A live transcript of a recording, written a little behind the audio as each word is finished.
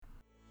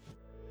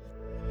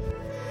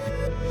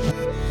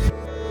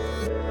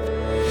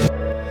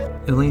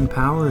Elaine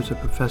Power is a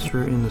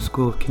professor in the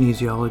School of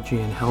Kinesiology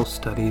and Health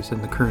Studies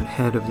and the current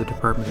head of the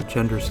Department of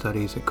Gender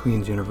Studies at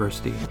Queen's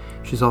University.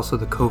 She's also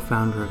the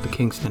co-founder of the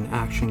Kingston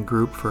Action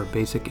Group for a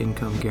Basic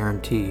Income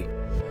Guarantee.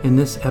 In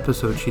this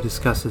episode, she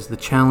discusses the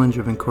challenge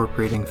of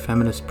incorporating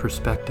feminist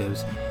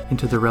perspectives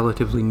into the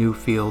relatively new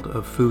field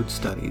of food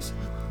studies,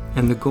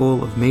 and the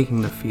goal of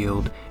making the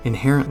field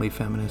inherently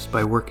feminist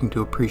by working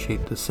to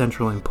appreciate the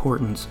central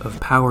importance of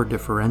power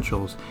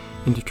differentials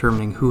in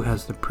determining who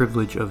has the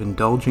privilege of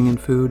indulging in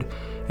food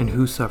and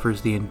who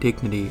suffers the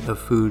indignity of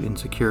food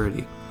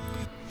insecurity.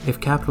 If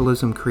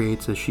capitalism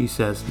creates, as she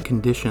says, the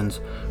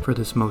conditions for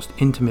this most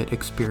intimate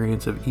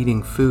experience of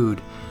eating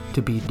food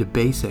to be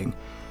debasing,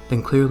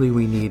 then clearly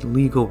we need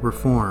legal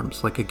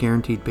reforms like a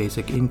guaranteed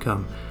basic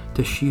income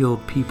to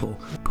shield people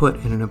put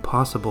in an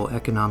impossible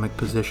economic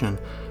position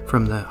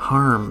from the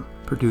harm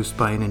produced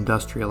by an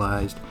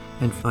industrialized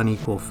and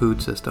unequal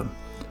food system.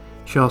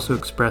 She also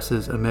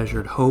expresses a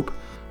measured hope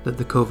that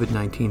the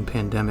COVID-19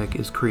 pandemic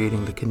is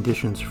creating the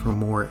conditions for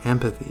more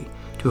empathy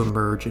to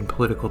emerge in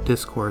political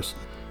discourse,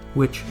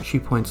 which, she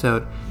points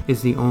out,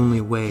 is the only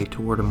way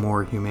toward a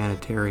more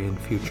humanitarian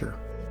future.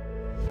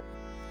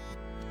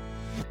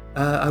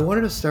 I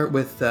wanted to start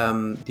with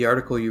the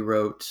article you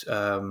wrote,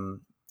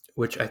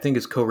 which I think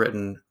is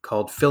co-written,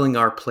 called "Filling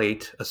Our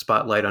Plate: A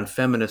Spotlight on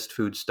Feminist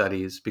Food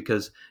Studies,"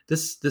 because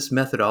this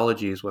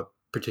methodology is what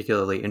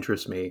particularly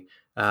interests me.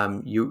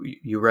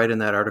 You write in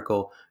that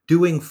article,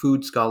 doing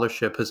food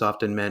scholarship has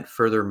often meant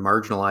further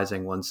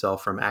marginalizing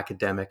oneself from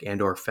academic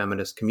and or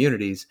feminist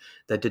communities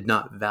that did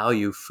not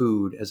value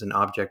food as an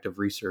object of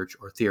research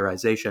or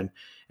theorization.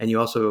 And you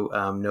also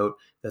note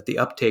that the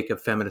uptake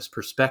of feminist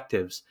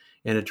perspectives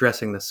in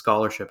addressing the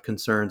scholarship,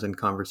 concerns, and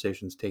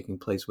conversations taking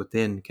place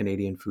within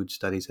Canadian food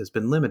studies has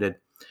been limited.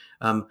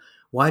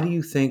 Why do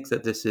you think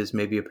that this is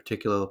maybe a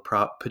particular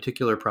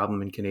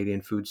problem in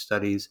Canadian food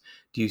studies?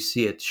 Do you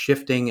see it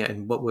shifting,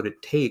 and what would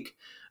it take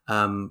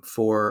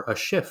for a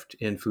shift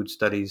in food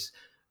studies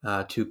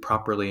to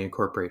properly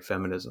incorporate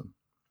feminism?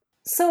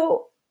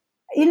 So,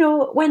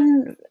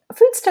 when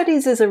food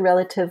studies is a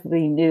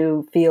relatively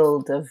new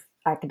field of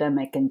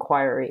academic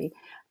inquiry,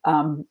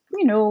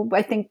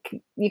 I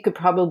think you could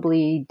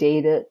probably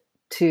date it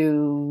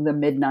to the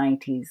mid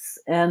 90s.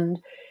 And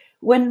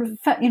when,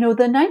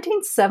 the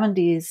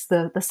 1970s,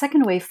 the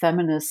second wave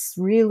feminists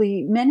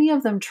really, many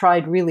of them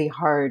tried really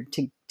hard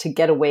to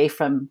get away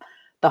from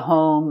the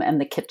home and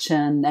the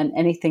kitchen and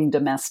anything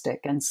domestic.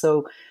 And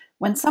so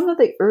when some of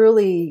the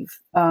early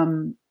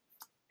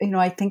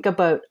I think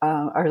about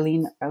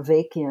Arlene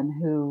Avakian,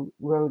 who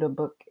wrote a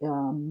book,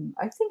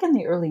 I think in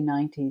the early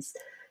 '90s,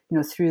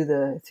 through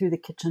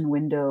the kitchen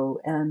window,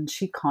 and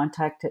she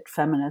contacted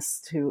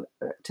feminists to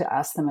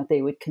ask them if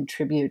they would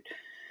contribute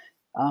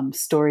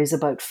stories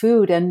about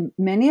food, and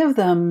many of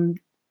them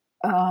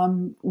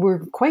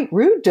were quite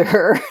rude to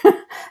her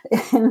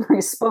in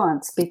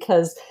response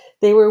because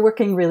they were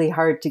working really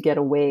hard to get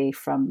away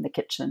from the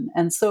kitchen.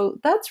 And so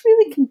that's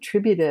really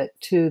contributed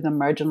to the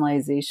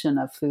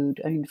marginalization of food.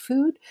 I mean,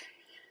 food,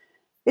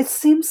 it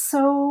seems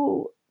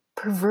so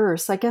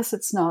perverse. I guess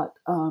it's not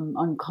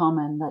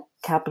uncommon that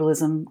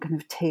capitalism kind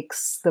of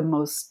takes the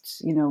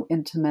most,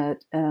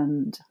 intimate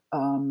and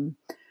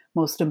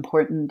most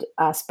important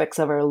aspects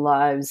of our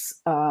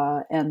lives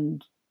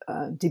and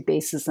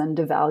debases and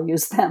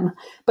devalues them.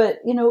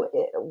 But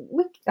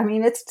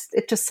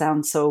it just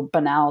sounds so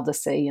banal to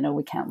say,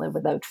 we can't live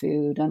without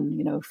food,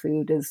 and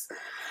food is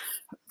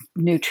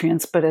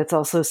nutrients, but it's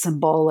also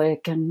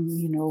symbolic,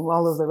 and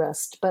all of the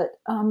rest. But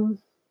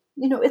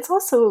it's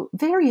also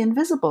very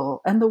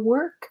invisible, and the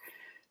work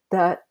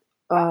that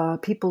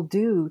people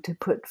do to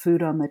put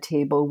food on the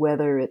table,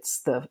 whether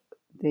it's the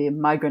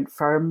migrant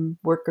farm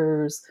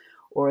workers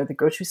or the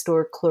grocery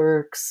store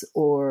clerks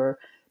or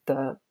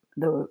the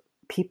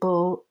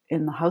people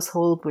in the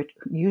household, which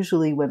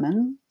usually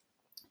women,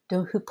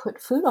 who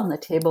put food on the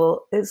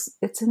table,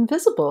 it's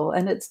invisible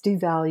and it's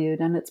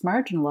devalued and it's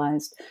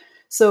marginalized.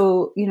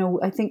 So,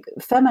 I think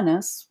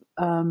feminists,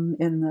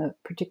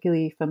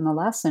 particularly from the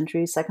last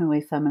century, second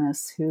wave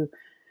feminists who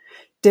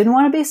didn't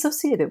want to be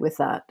associated with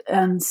that.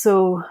 And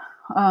so,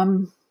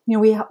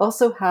 we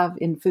also have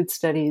in food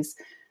studies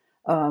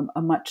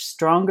a much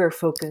stronger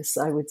focus,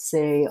 I would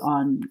say,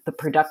 on the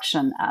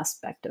production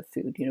aspect of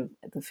food,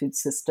 the food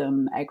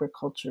system,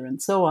 agriculture,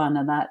 and so on.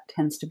 And that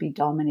tends to be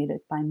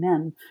dominated by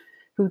men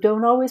who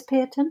don't always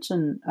pay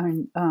attention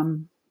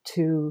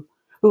to,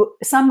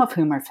 some of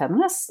whom are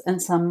feminists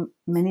and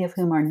many of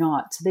whom are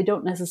not. So they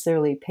don't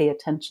necessarily pay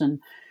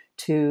attention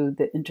to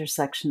the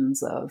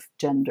intersections of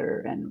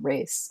gender and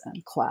race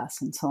and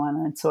class and so on.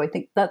 And so I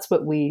think that's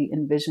what we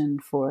envision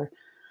for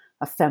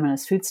a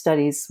feminist food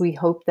studies. We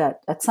hope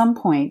that at some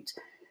point,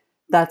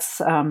 that's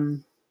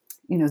food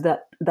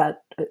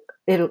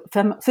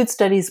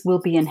studies will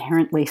be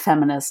inherently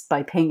feminist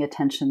by paying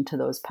attention to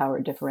those power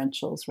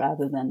differentials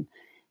rather than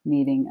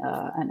needing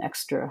an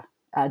extra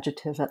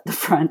adjective at the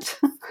front.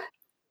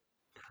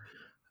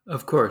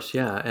 Of course,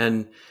 yeah,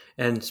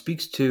 and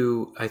speaks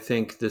to, I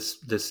think,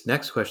 this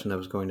next question I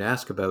was going to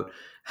ask about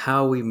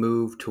how we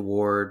move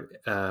toward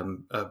a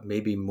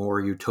maybe more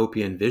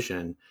utopian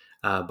vision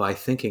by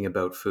thinking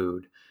about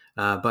food,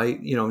 by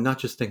not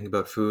just thinking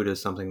about food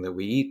as something that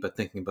we eat, but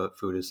thinking about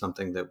food as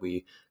something that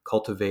we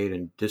cultivate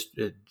and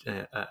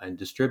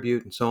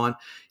distribute and so on.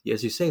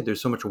 As you say,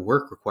 there's so much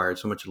work required,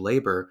 so much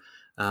labor,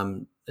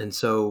 and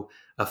so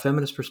a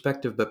feminist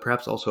perspective, but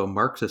perhaps also a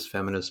Marxist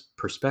feminist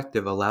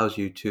perspective, allows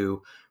you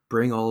to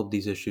bring all of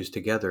these issues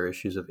together,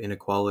 issues of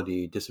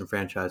inequality,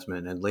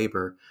 disenfranchisement, and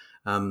labor.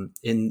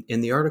 In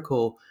the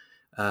article,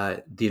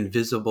 the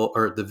invisible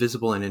or the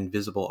visible and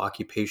invisible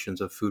occupations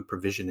of food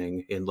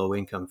provisioning in low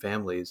income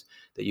families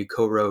that you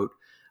co-wrote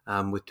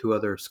with two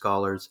other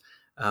scholars,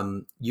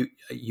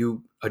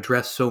 you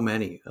address so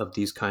many of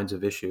these kinds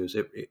of issues.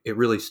 It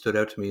really stood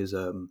out to me as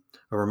a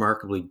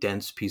remarkably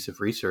dense piece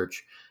of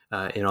research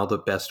in all the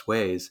best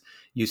ways.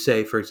 You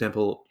say, for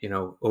example,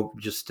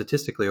 just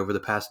statistically over the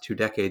past 2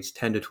 decades,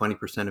 10 to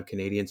 20% of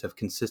Canadians have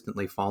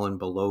consistently fallen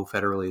below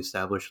federally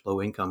established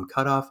low income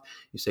cutoff.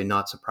 You say,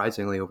 not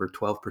surprisingly, over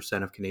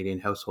 12% of Canadian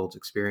households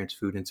experience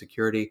food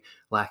insecurity,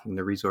 lacking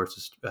the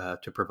resources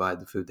to provide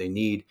the food they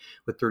need,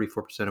 with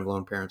 34% of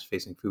lone parents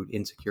facing food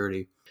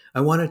insecurity.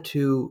 I wanted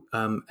to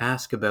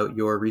ask about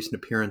your recent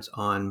appearance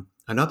on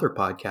another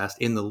podcast,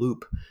 In the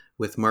Loop,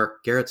 with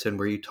Mark Gerritsen,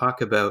 where you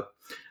talk about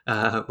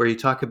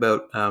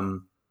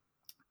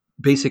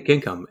basic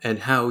income and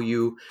how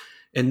you,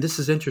 and this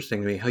is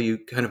interesting to me, how you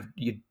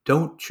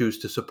don't choose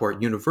to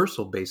support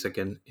universal basic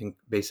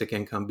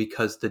income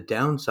because the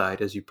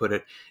downside, as you put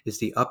it, is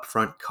the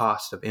upfront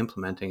cost of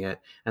implementing it,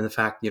 and the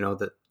fact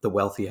that the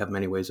wealthy have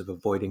many ways of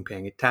avoiding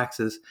paying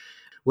taxes.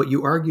 What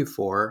you argue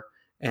for,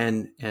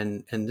 and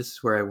this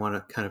is where I want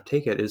to kind of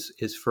take it,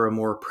 is for a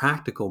more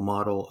practical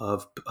model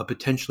of a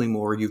potentially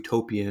more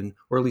utopian,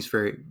 or at least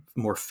very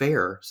more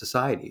fair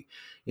society,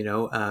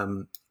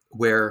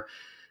 where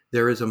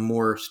there is a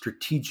more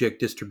strategic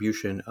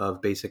distribution of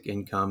basic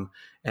income.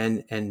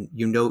 And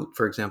you note,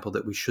 for example,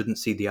 that we shouldn't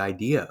see the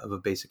idea of a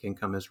basic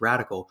income as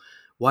radical.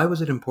 Why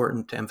was it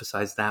important to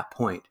emphasize that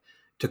point,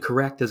 to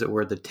correct, as it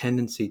were, the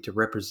tendency to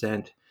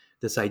represent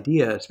this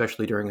idea,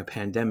 especially during a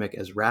pandemic,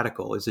 as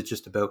radical? Is it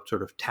just about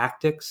sort of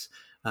tactics,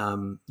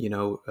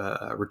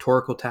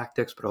 rhetorical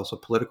tactics, but also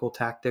political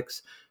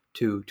tactics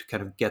to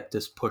kind of get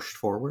this pushed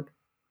forward?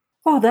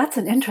 Oh, that's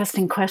an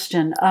interesting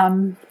question.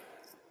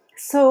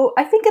 So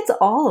I think it's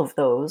all of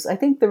those. I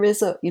think there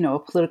is a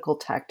political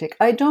tactic.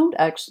 I don't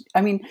actually,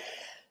 I mean,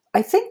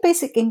 I think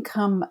basic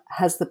income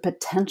has the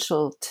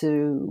potential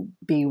to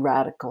be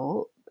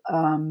radical.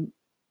 On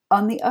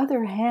the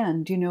other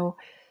hand,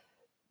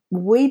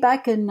 way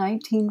back in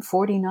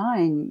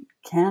 1949,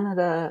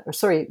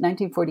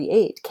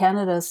 1948,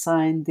 Canada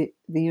signed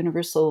the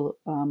Universal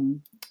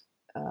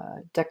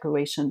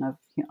Declaration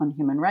on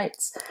Human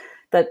Rights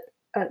that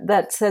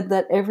said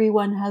that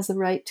everyone has the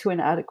right to an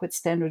adequate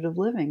standard of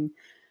living.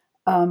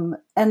 And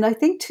I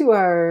think to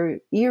our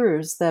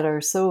ears that are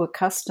so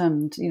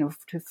accustomed, to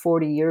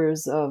 40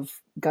 years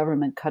of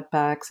government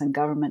cutbacks and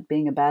government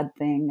being a bad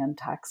thing and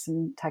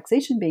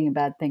taxation being a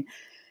bad thing,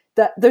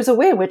 that there's a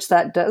way in which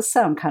that does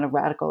sound kind of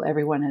radical.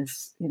 Everyone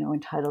is,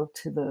 entitled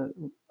to the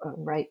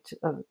right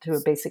to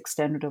a basic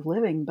standard of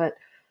living, but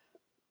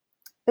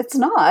it's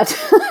not.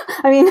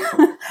 I mean,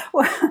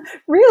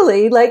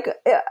 really, like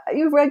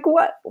you're like,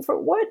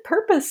 for what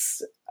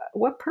purpose?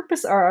 What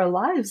purpose are our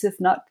lives if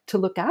not to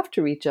look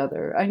after each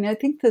other? I mean, I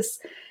think this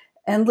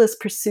endless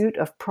pursuit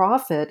of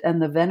profit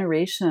and the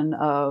veneration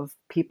of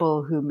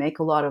people who make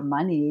a lot of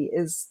money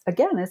is,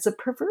 again, it's a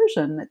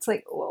perversion. It's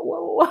like,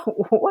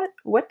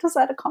 what does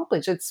that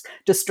accomplish? It's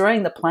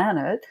destroying the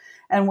planet,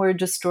 and we're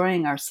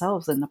destroying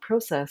ourselves in the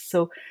process.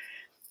 So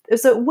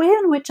there's a way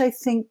in which I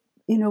think,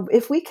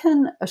 if we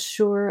can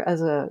assure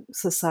as a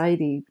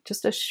society,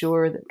 just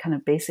assure the kind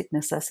of basic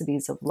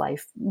necessities of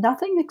life,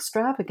 nothing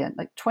extravagant,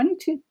 like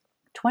 20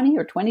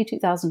 or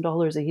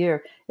 $22,000 a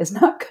year is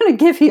not going to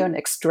give you an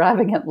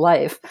extravagant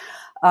life.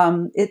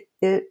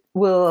 It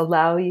will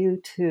allow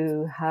you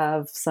to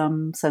have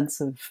some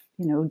sense of,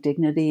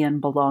 dignity and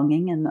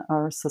belonging in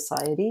our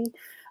society.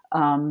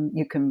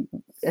 You can,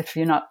 if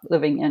you're not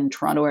living in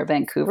Toronto or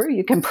Vancouver,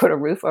 you can put a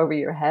roof over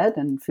your head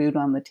and food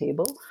on the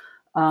table.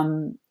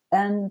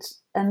 And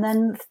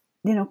then,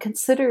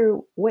 consider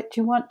what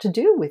you want to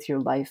do with your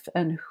life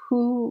and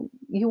who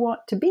you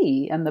want to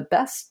be, and the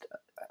best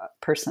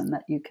person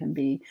that you can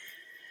be,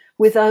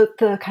 without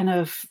the kind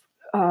of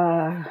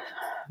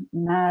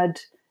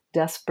mad,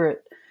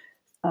 desperate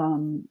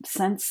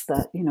sense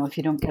that, if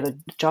you don't get a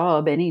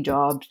job, any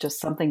job,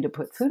 just something to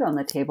put food on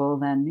the table,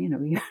 then,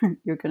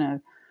 you're going to,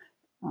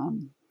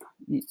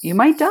 you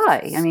might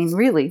die. I mean,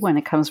 really, when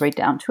it comes right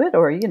down to it,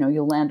 or,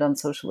 you'll land on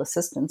social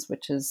assistance,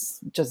 which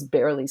is just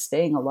barely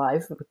staying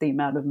alive with the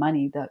amount of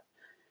money that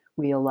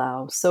we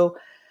allow. So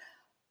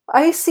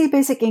I see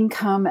basic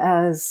income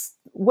as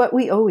what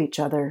we owe each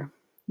other,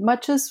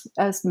 much as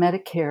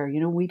Medicare.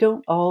 We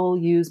don't all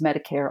use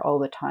Medicare all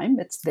the time.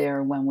 It's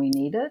there when we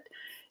need it.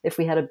 if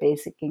we had a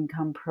basic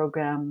income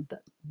program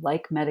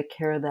like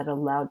Medicare that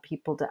allowed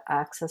people to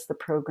access the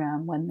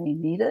program when they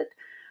need it,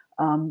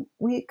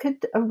 we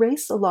could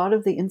erase a lot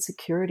of the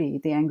insecurity,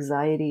 the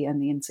anxiety,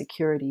 and the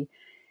insecurity.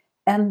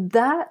 And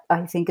that,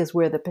 I think, is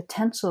where the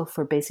potential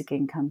for basic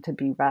income to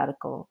be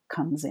radical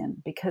comes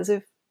in. Because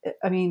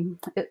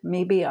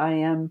maybe I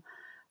am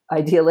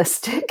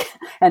idealistic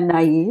and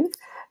naive,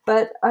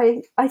 but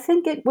I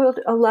think it will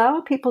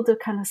allow people to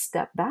kind of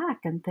step back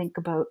and think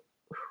about,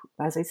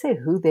 as I say,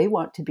 who they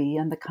want to be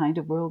and the kind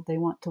of world they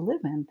want to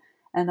live in.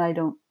 And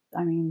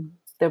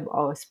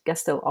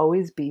there'll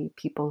always be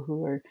people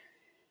who are,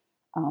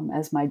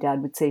 as my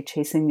dad would say,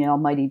 chasing the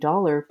almighty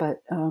dollar.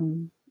 But,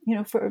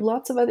 for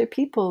lots of other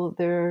people,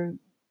 they're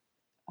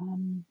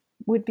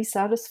would be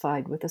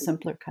satisfied with a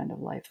simpler kind of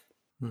life.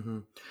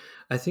 Hmm.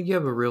 I think you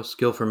have a real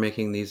skill for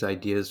making these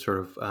ideas sort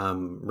of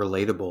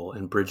relatable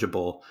and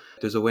bridgeable.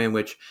 There's a way in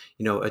which,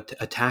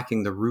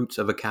 attacking the roots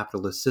of a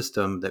capitalist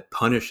system that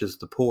punishes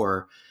the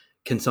poor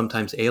can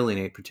sometimes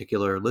alienate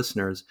particular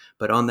listeners.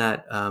 But on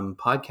that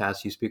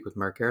podcast, you speak with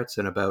Mark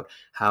Gerritsen about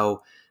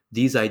how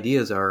these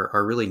ideas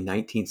are really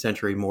 19th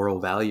century moral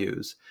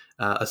values,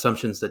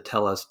 assumptions that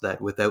tell us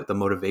that without the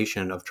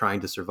motivation of trying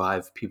to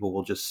survive, people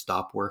will just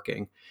stop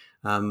working.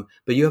 But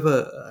you have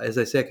as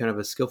I said, kind of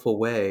a skillful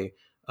way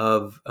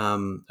of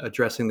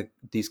addressing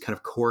these kind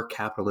of core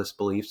capitalist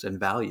beliefs and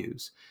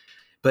values.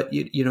 But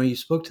you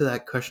spoke to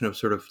that question of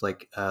sort of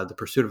like the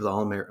pursuit of the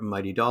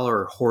almighty dollar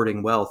or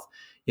hoarding wealth.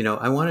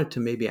 I wanted to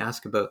maybe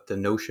ask about the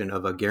notion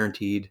of a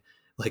guaranteed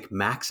like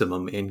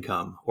maximum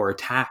income or a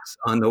tax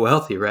on the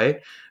wealthy, right?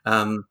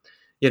 Um,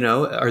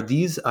 are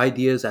these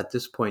ideas at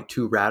this point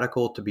too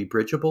radical to be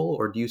bridgeable,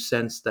 or do you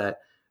sense that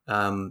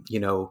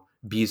Jeff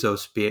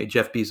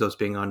Bezos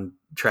being on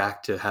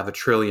track to have $1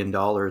 trillion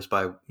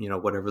by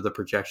whatever the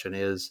projection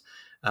is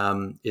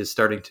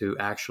starting to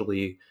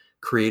actually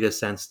create a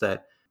sense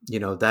that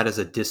that is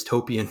a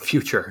dystopian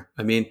future?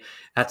 I mean,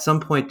 at some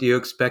point, do you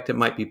expect it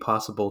might be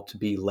possible to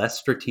be less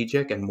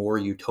strategic and more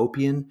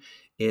utopian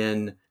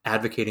in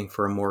advocating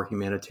for a more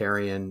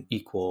humanitarian,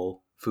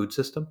 equal food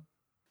system?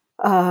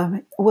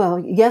 Well,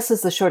 yes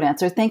is the short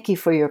answer. Thank you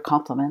for your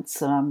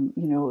compliments.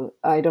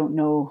 I don't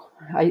know.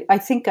 I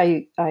think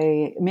I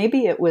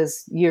maybe it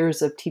was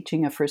years of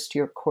teaching a first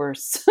year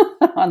course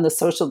on the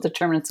social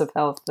determinants of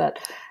health that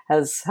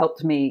has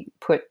helped me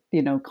put,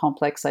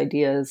 complex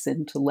ideas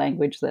into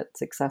language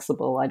that's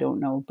accessible. I don't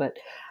know, but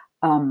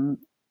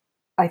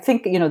I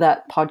think,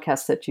 that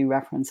podcast that you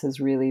reference has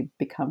really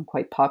become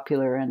quite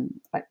popular, and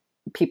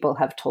people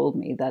have told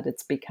me that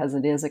it's because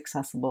it is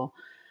accessible.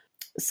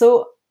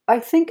 So I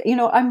think,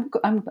 I'm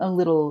I'm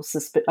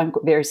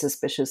very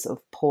suspicious of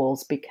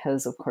polls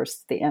because, of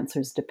course, the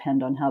answers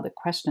depend on how the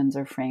questions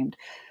are framed.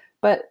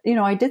 But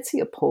I did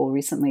see a poll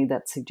recently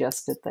that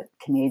suggested that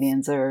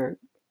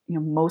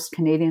most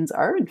Canadians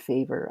are in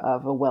favor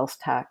of a wealth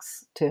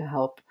tax to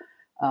help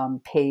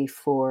pay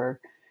for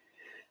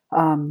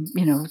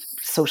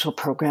social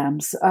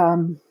programs.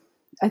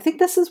 I think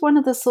this is one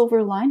of the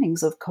silver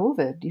linings of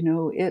COVID.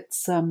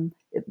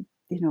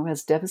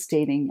 As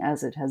devastating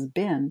as it has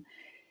been,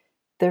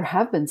 there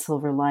have been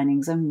silver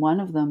linings, and one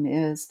of them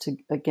is to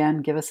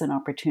again give us an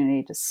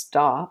opportunity to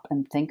stop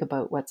and think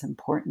about what's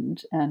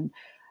important. And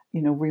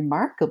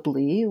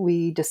remarkably,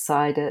 we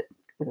decided,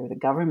 or the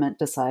government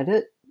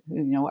decided,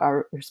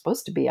 are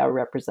supposed to be our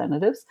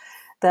representatives,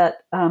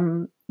 that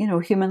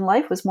human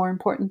life was more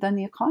important than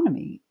the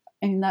economy.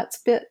 And that's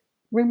a bit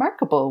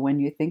remarkable when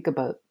you think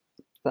about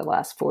the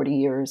last 40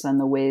 years and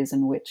the ways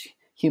in which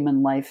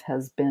human life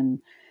has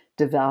been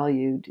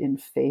devalued in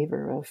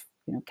favor of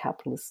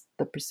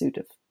the pursuit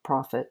of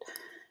profit.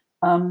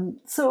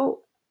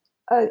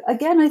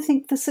 Again, I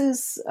think this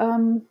is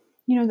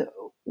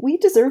we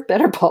deserve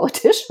better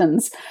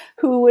politicians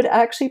who would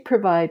actually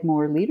provide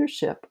more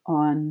leadership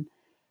on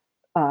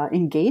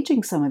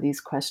engaging some of these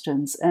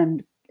questions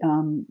and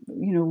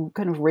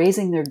kind of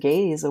raising their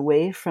gaze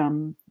away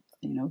from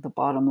the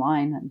bottom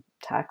line and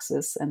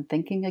taxes, and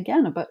thinking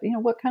again about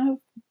what kind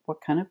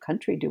of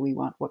country do we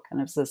want, what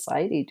kind of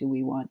society do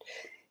we want.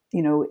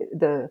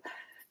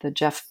 The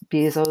Jeff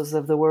Bezos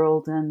of the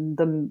world and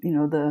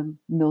the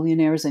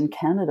millionaires in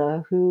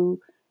Canada who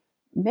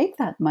make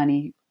that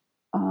money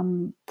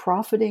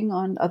profiting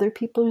on other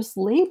people's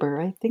labor.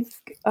 I think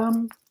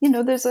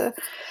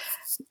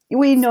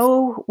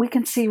we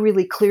can see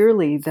really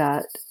clearly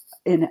that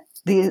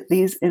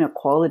these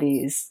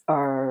inequalities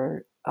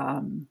are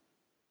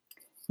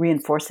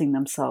reinforcing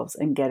themselves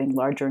and getting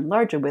larger and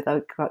larger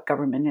without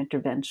government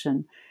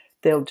intervention.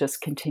 They'll just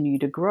continue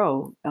to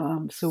grow.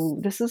 So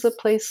this is a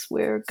place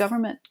where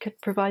government could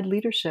provide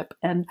leadership,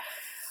 and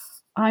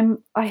I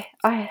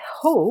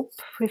hope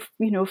if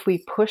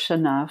we push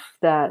enough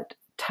that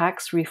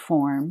tax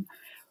reform,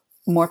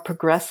 more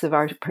progressive.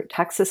 Our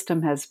tax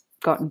system has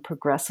gotten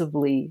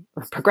progressively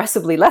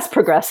less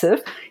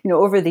progressive.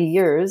 Over the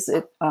years,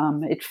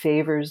 it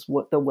favors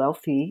the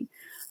wealthy,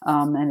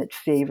 and it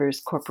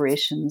favors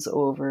corporations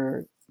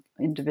over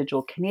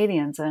individual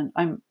Canadians. And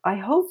I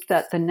hope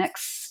that the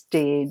next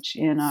stage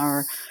in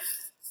our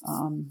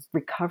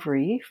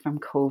recovery from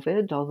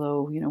COVID,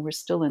 although we're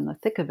still in the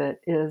thick of it,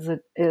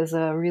 is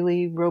a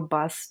really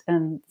robust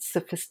and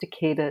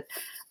sophisticated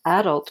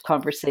adult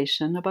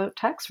conversation about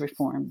tax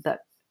reform that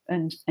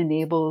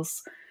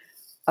enables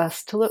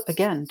us to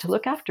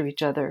look after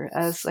each other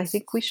as I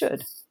think we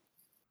should.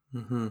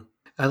 Hmm.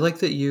 I like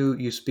that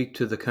you speak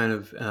to the kind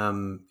of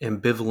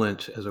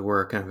ambivalent, as it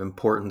were, kind of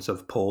importance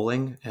of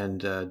polling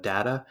and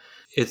data.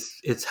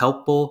 It's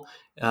helpful.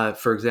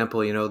 For example,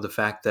 the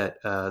fact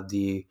that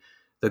the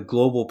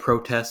global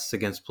protests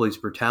against police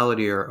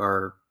brutality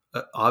are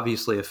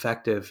obviously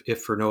effective,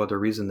 if for no other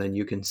reason than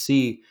you can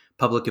see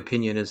public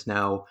opinion is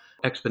now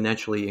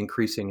exponentially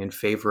increasing in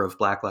favor of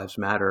Black Lives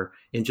Matter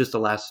in just the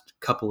last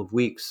couple of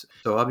weeks.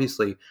 So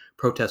obviously,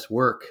 protests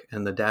work,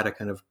 and the data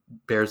kind of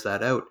bears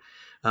that out.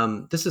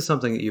 This is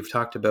something that you've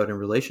talked about in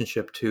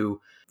relationship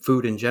to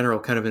food in general,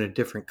 kind of in a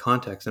different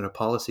context, in a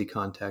policy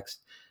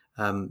context.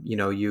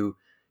 You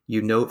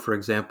note, for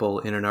example,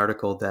 in an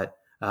article that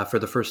for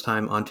the first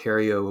time,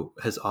 Ontario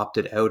has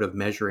opted out of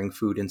measuring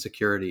food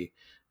insecurity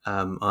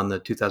on the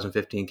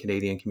 2015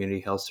 Canadian Community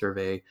Health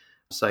Survey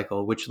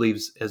cycle, which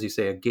leaves, as you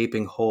say, a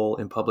gaping hole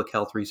in public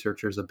health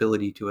researchers'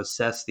 ability to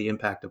assess the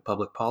impact of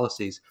public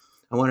policies.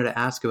 I wanted to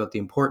ask about the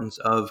importance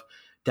of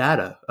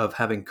data, of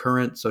having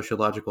current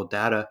sociological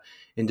data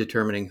in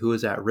determining who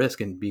is at risk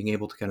and being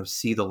able to kind of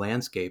see the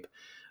landscape.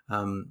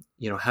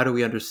 How do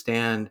we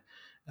understand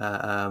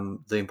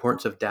the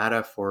importance of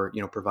data for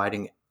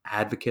providing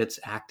advocates,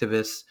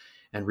 activists,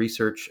 and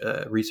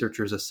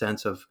researchers a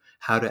sense of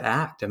how to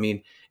act? I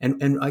mean,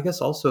 and I guess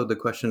also the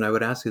question I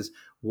would ask is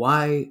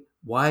why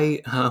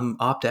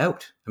opt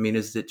out? I mean,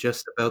 is it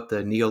just about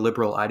the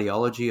neoliberal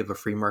ideology of a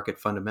free market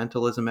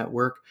fundamentalism at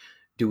work?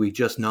 Do we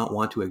just not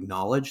want to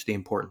acknowledge the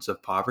importance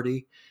of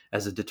poverty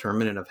as a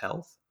determinant of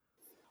health?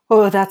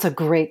 Oh, that's a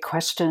great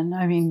question.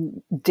 I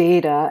mean,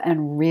 data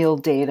and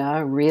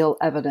real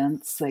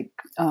evidence,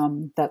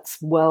 that's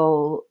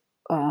well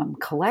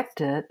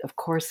collected, of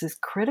course, is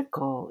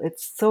critical.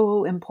 It's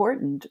so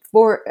important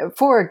for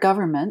a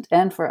government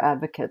and for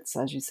advocates,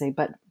 as you say.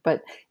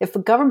 But if a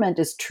government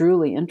is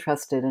truly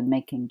interested in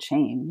making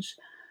change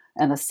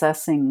and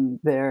assessing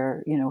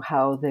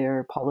how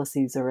their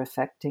policies are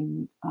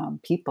affecting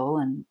people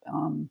and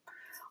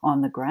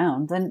on the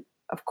ground, then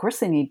of course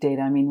they need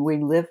data. We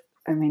live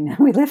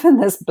in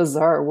this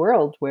bizarre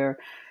world where,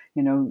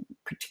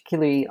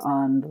 particularly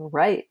on the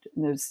right,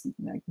 there's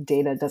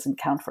data doesn't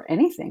count for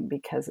anything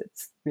because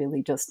it's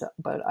really just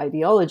about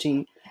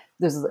ideology.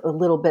 There's a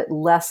little bit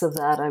less of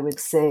that, I would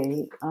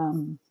say,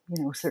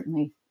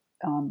 certainly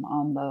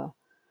on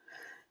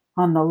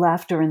the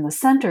left or in the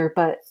center.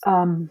 But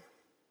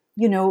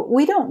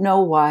we don't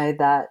know why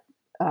that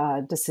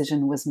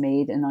decision was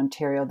made in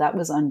Ontario. That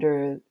was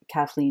under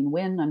Kathleen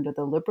Wynne, under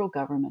the Liberal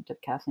government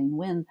of Kathleen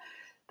Wynne.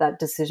 That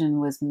decision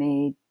was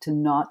made to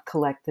not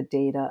collect the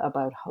data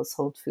about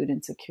household food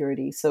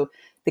insecurity. So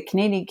the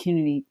Canadian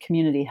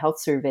Community Health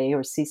Survey,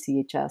 or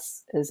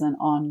CCHS, is an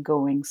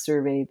ongoing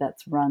survey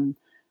that's run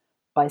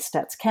by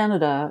Stats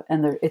Canada,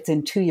 and it's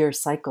in 2-year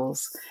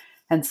cycles.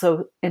 And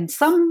so in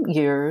some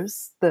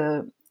years,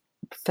 the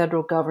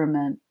federal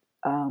government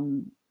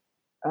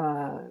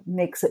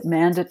makes it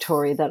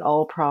mandatory that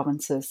all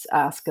provinces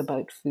ask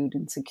about food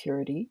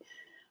insecurity.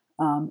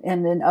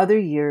 And in other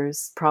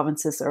years,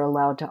 provinces are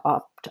allowed to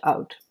opt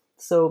out.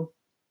 So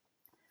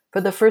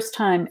for the first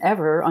time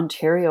ever,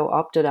 Ontario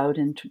opted out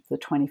in the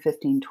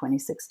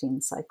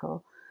 2015-2016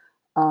 cycle.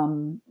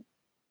 And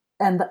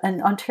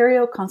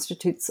Ontario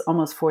constitutes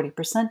almost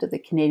 40% of the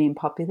Canadian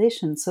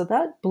population. So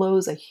that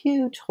blows a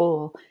huge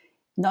hole,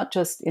 not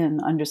just in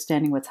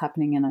understanding what's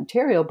happening in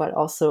Ontario, but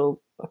also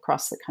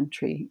across the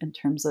country in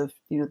terms of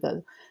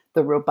the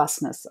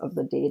robustness of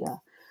the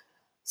data.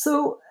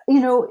 So,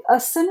 a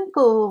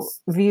cynical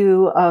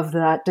view of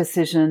that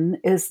decision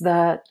is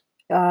that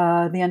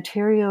the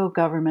Ontario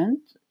government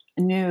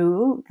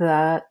knew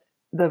that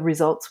the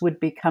results would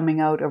be coming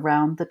out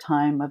around the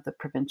time of the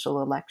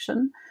provincial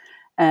election.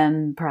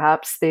 And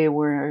perhaps they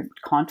were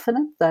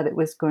confident that it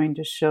was going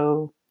to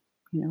show,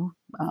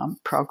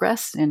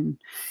 progress in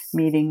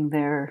meeting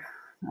their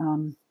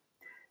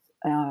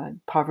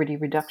poverty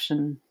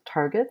reduction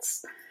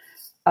targets.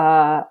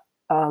 A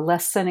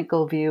less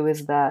cynical view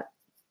is that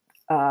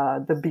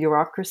the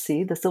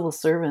bureaucracy, the civil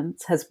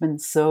servants, has been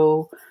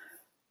so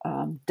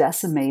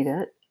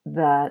decimated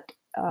that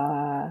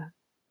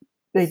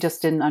they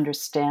just didn't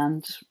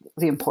understand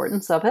the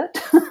importance of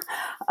it.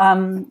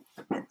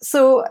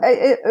 So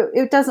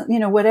it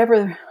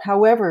doesn't,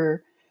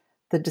 however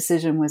the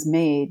decision was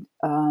made,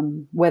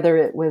 whether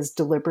it was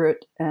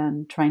deliberate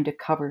and trying to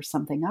cover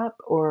something up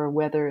or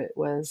whether it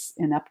was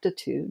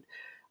ineptitude,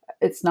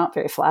 it's not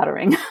very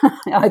flattering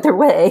either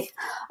way.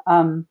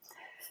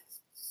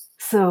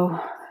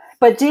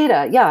 But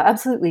data, yeah,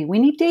 absolutely. We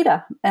need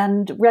data.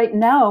 And right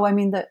now,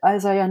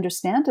 as I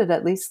understand it,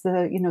 at least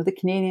the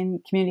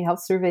Canadian Community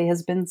Health Survey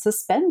has been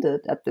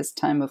suspended at this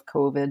time of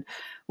COVID,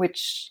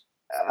 which,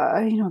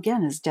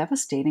 again, is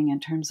devastating in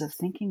terms of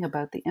thinking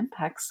about the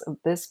impacts of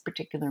this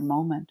particular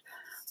moment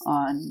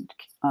on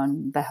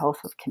the health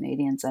of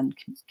Canadians and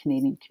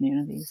Canadian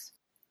communities.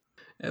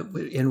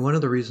 And one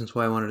of the reasons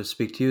why I wanted to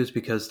speak to you is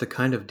because the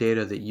kind of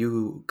data that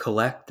you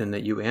collect and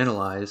that you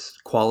analyze,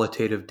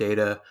 qualitative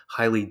data,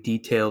 highly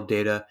detailed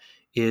data,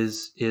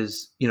 is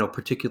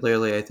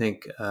particularly I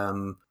think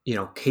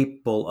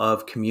capable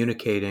of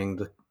communicating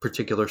the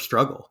particular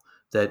struggle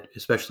that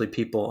especially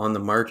people on the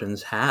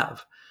margins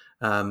have.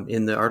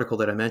 In the article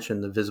that I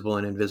mentioned, the visible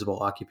and invisible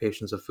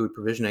occupations of food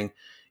provisioning,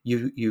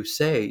 you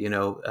say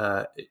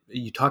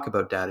you talk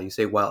about data. You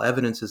say while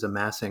evidence is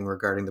amassing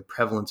regarding the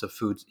prevalence of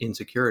food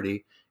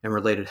insecurity and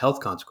related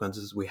health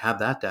consequences, we have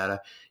that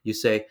data. You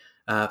say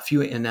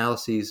few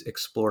analyses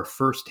explore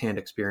firsthand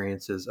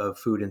experiences of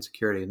food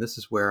insecurity, and this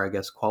is where I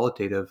guess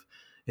qualitative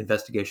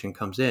investigation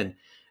comes in.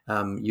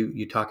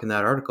 You talk in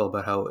that article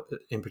about how,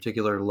 in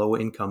particular,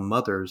 low-income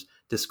mothers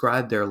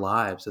describe their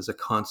lives as a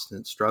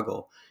constant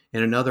struggle.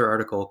 In another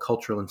article,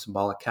 Cultural and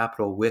Symbolic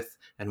Capital with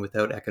and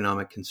Without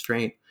Economic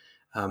Constraint,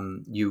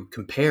 you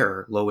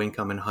compare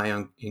low-income and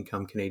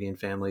high-income Canadian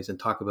families and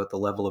talk about the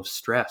level of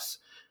stress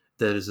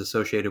that is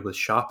associated with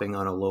shopping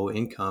on a low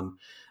income.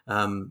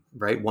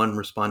 Right? One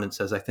respondent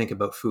says, I think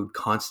about food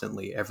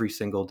constantly, every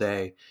single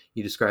day.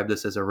 You describe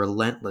this as a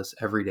relentless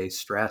everyday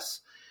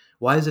stress.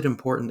 Why is it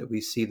important that we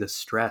see the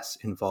stress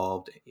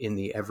involved in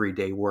the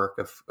everyday work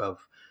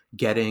of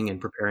getting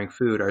and preparing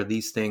food? Are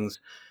these things,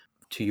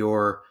 to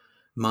your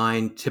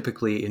mind,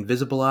 typically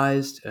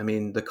invisibilized? I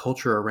mean, the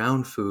culture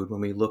around food, when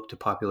we look to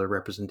popular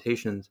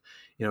representations,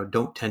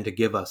 don't tend to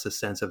give us a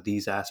sense of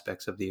these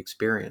aspects of the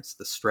experience,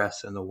 the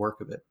stress and the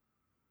work of it.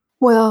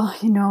 Well,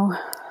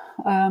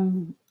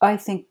 I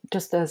think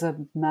just as a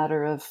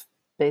matter of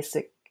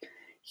basic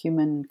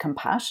human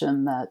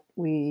compassion that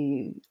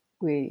we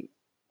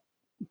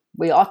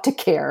we ought to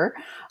care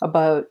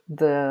about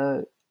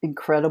the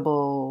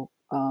incredible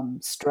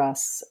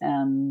stress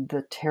and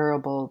the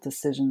terrible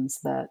decisions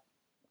that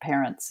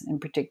parents in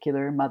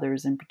particular,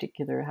 mothers in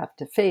particular, have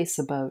to face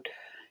about,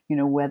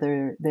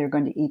 whether they're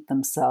going to eat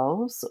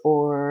themselves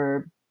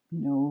or,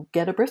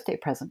 get a birthday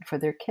present for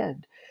their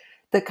kid.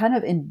 The kind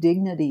of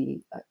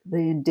the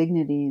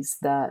indignities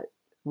that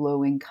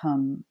low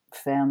income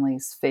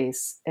families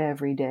face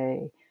every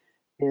day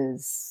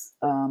is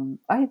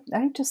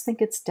I just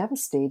think it's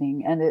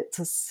devastating, and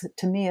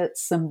to me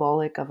it's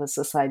symbolic of a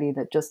society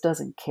that just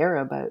doesn't care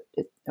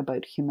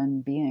about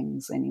human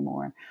beings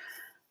anymore.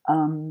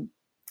 Um,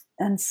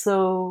 and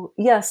so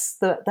yes,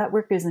 that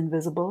work is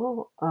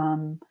invisible.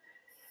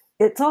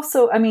 It's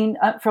also, I mean,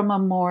 from a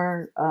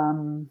more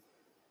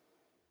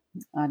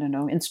I don't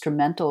know,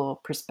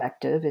 instrumental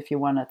perspective, if you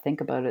want to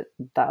think about it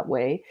that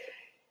way,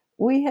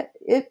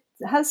 it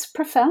has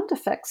profound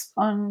effects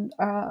on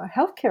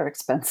healthcare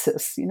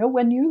expenses.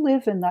 When you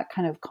live in that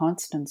kind of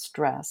constant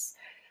stress,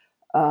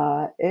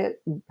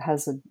 it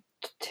has a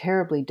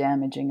terribly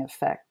damaging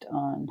effect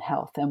on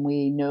health. And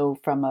we know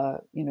from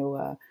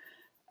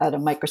at a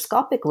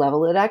microscopic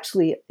level,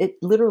 it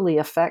literally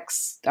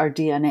affects our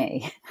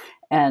DNA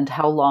and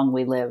how long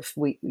we live.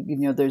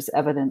 There's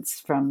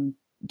evidence from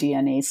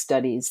DNA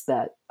studies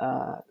that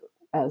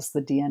as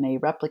the DNA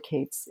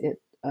replicates,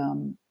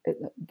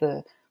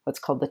 the what's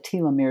called the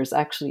telomeres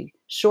actually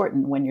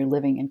shorten when you're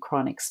living in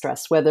chronic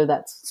stress, whether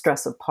that's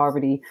stress of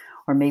poverty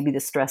or maybe the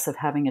stress of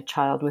having a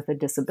child with a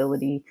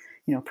disability,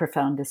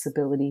 profound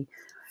disability.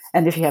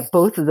 And if you have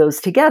both of those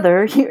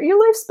together, your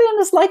lifespan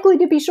is likely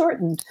to be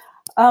shortened.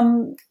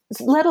 Um,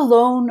 Let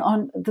alone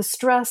on the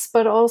stress,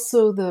 but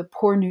also the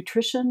poor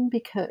nutrition,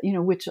 because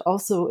which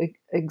also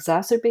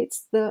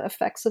exacerbates the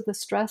effects of the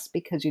stress,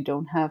 because you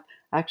don't have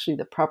actually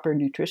the proper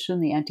nutrition,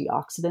 the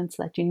antioxidants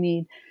that you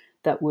need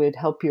that would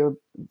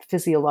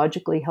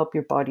physiologically help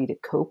your body to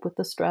cope with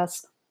the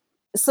stress.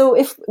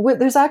 So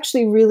there's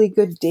actually really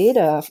good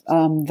data.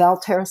 Val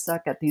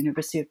Tarasuk at the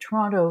University of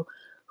Toronto,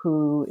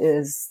 who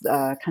is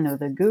kind of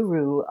the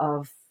guru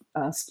of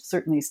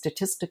certainly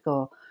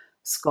statistical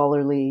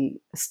scholarly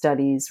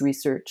studies,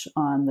 research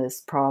on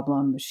this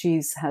problem.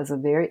 She has a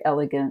very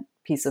elegant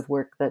piece of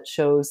work that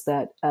shows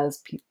that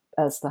as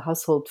the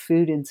household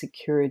food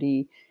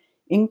insecurity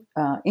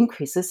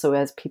increases, so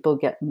as people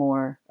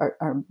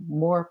are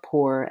more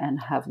poor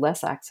and have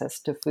less access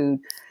to food,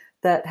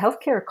 that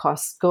healthcare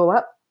costs go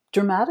up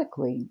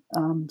dramatically.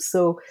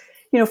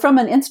 From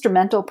an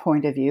instrumental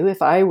point of view,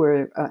 if I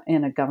were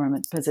in a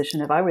government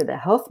position, if I were the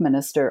health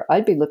minister,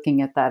 I'd be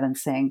looking at that and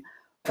saying,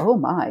 "Oh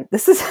my,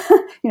 this is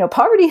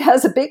poverty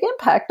has a big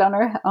impact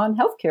on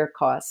healthcare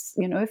costs.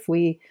 If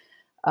we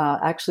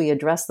actually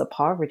address the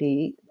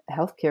poverty,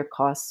 healthcare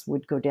costs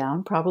would go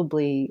down.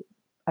 Probably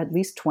at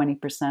least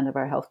 20% of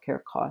our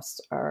healthcare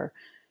costs are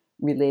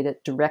related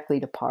directly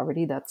to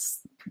poverty.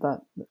 That's the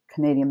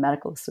Canadian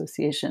Medical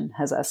Association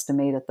has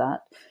estimated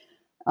that.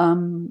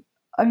 Um,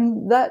 I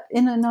mean, that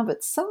in and of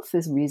itself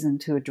is reason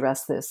to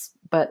address this.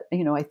 But,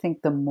 I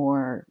think to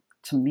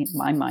me,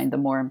 my mind, the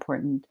more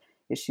important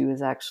issue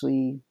is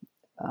actually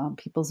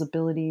people's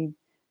ability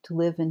to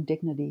live in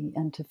dignity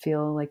and to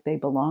feel like they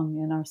belong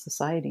in our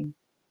society.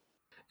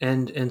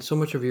 And so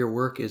much of your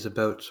work is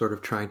about sort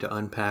of trying to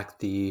unpack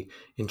the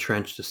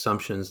entrenched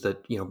assumptions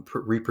that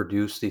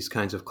reproduce these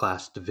kinds of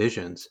class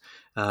divisions,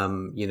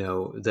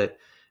 that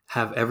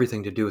have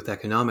everything to do with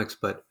economics,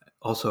 but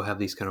also have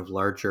these kind of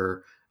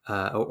larger,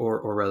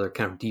 or rather,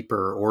 kind of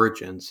deeper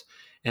origins.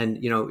 And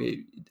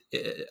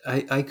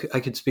I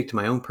could speak to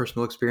my own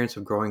personal experience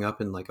of growing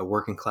up in like a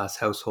working class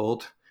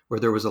household where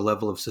there was a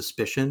level of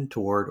suspicion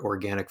toward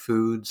organic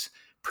foods,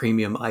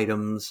 premium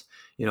items,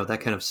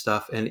 that kind of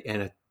stuff, and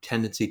a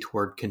tendency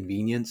toward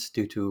convenience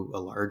due to a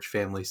large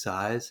family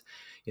size.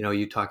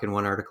 You talk in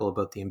one article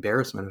about the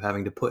embarrassment of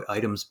having to put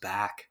items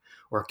back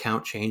or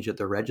account change at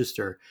the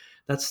register.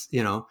 That's,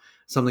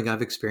 something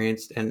I've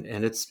experienced, and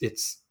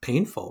it's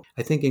painful.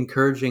 I think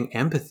encouraging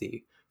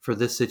empathy for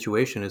this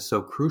situation is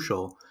so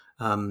crucial.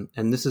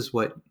 And this is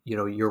what,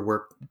 your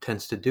work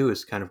tends to do,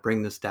 is kind of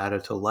bring this data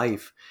to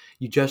life.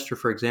 You gesture,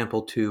 for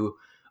example, to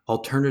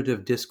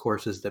alternative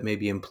discourses that may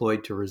be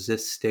employed to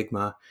resist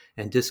stigma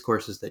and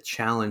discourses that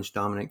challenge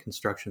dominant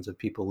constructions of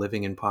people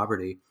living in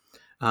poverty.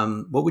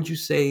 What would you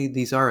say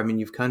these are? I mean,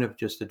 you've kind of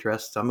just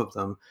addressed some of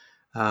them,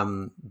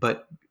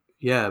 but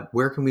yeah,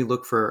 where can we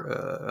look for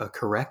a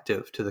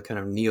corrective to the kind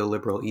of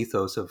neoliberal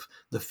ethos of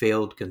the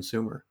failed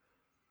consumer?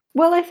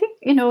 Well, I think,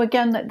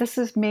 again, that this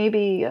is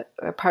maybe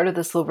a part of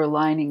the silver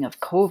lining of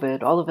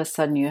COVID. All of a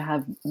sudden, you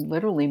have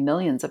literally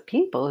millions of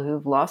people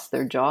who've lost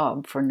their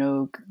job for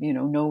no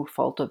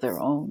fault of their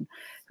own,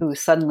 who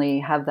suddenly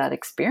have that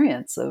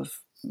experience of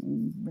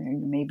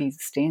maybe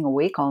staying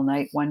awake all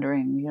night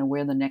wondering,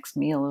 where the next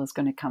meal is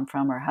going to come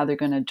from or how they're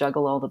going to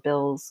juggle all the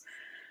bills,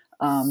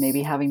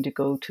 maybe having to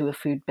go to a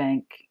food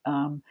bank.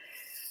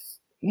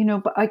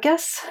 But I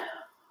guess,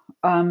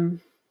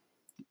 um,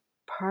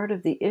 part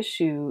of the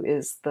issue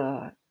is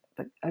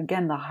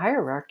again, the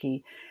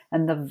hierarchy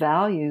and the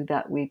value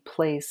that we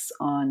place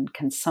on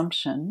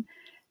consumption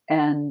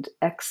and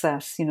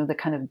excess, the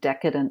kind of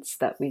decadence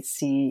that we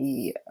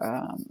see,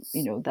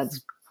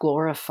 that's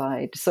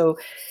glorified. So,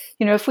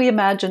 if we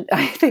imagine,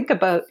 I think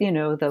about,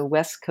 the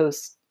West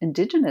Coast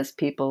indigenous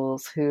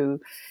peoples who,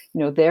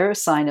 their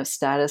sign of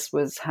status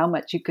was how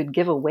much you could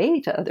give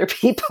away to other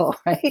people,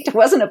 right? It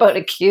wasn't about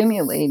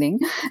accumulating.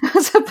 It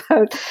was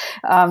about,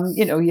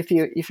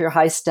 if you're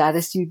high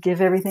status, you give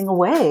everything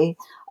away.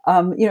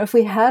 If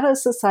we had a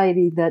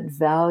society that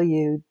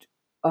valued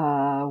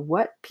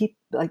what people,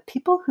 like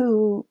people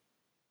who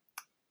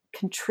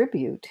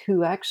contribute,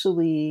 who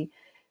actually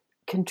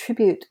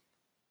contribute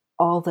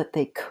all that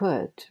they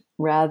could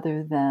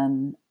rather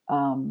than,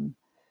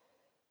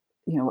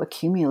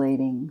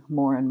 accumulating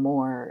more and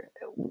more,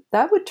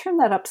 that would turn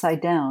that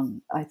upside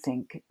down, I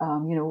think.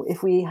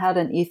 If we had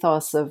an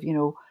ethos of,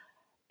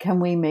 can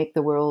we make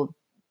the world,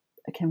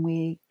 can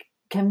we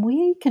can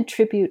we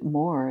contribute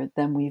more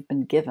than we've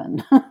been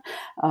given?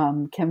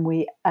 Can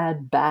we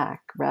add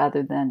back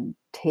rather than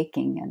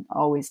taking and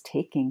always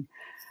taking?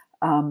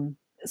 Um,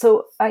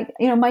 so I,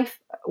 my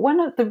one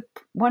of the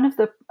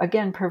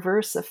again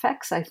perverse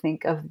effects, I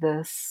think, of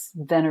this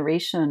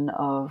veneration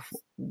of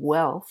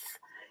wealth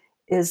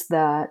is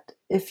that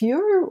if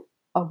you're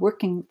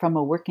from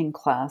a working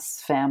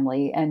class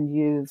family and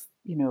you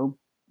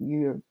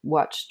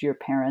watched your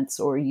parents,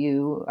 or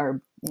you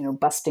are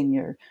busting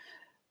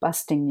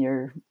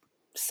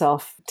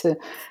yourself to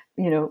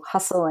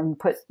hustle and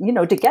put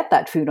to get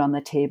that food on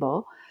the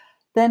table,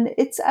 then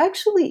it's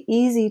actually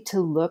easy to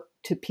look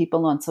to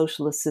people on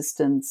social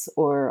assistance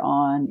or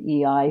on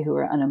EI who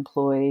are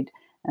unemployed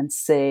and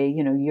say,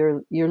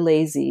 you're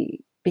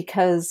lazy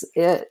because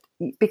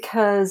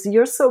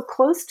you're so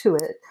close to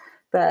it,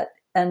 that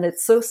and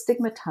it's so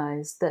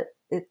stigmatized that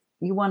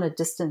you want to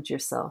distance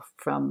yourself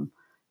from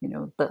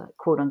the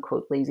quote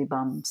unquote lazy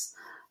bums.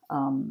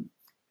 Um,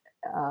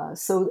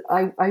 so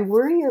I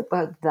worry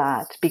about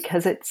that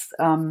because it's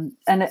and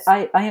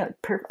I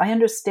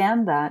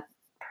understand that,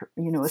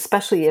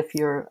 especially if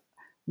you're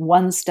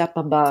one step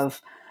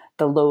above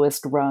the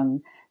lowest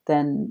rung,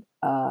 then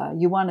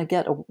you want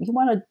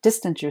to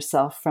distance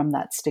yourself from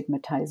that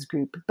stigmatized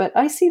group. But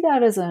I see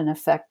that as an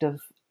effect of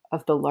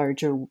the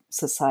larger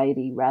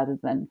society rather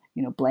than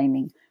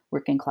blaming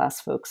working class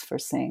folks for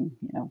saying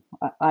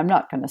I'm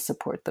not going to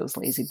support those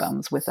lazy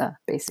bums with a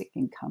basic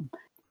income.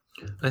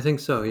 I think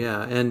so,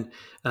 yeah. And,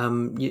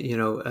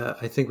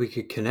 I think we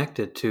could connect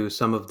it to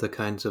some of the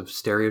kinds of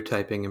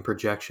stereotyping and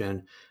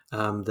projection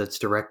that's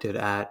directed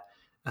at,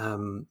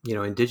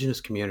 Indigenous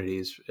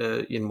communities.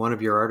 In one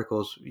of your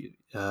articles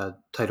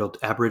titled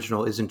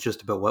Aboriginal Isn't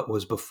Just About What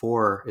Was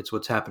Before, It's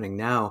What's Happening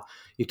Now,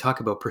 you talk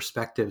about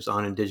perspectives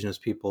on Indigenous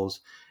peoples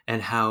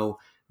and how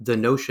the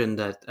notion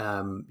that,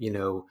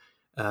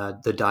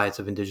 the diets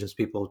of Indigenous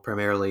people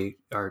primarily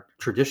are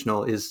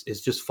traditional is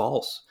just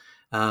false,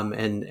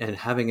 and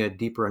having a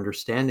deeper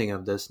understanding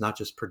of this, not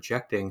just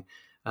projecting,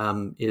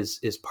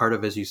 is part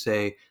of, as you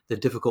say, the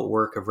difficult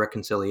work of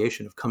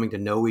reconciliation, of coming to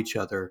know each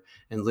other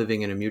and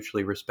living in a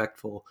mutually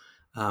respectful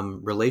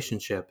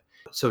relationship.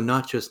 So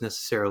not just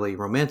necessarily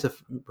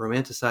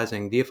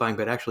romanticizing, deifying,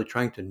 but actually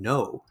trying to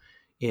know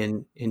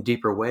in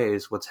deeper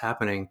ways what's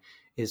happening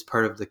is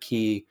part of the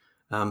key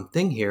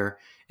thing here.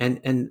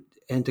 And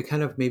and to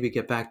kind of maybe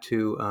get back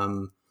to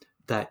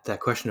that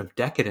question of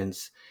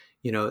decadence,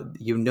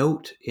 you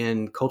note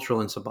in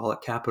cultural and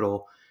symbolic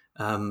capital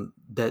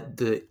that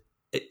the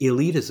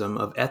elitism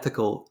of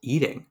ethical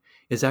eating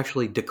is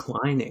actually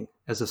declining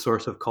as a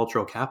source of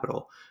cultural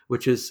capital,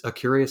 which is a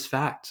curious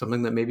fact,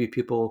 something that maybe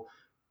people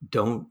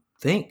don't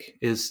think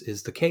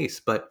is the case.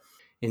 But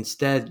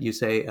instead, you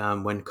say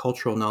when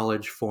cultural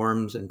knowledge,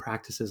 forms, and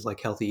practices like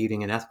healthy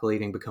eating and ethical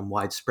eating become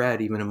widespread,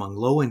 even among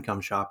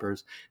low-income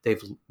shoppers,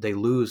 they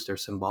lose their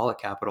symbolic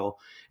capital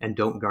and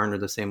don't garner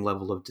the same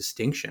level of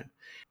distinction.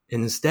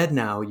 And instead,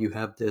 now you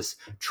have this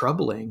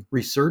troubling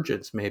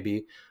resurgence,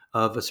 maybe,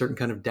 of a certain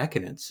kind of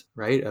decadence,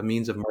 right? A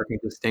means of marking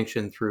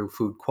distinction through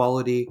food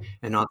quality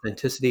and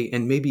authenticity,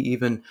 and maybe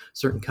even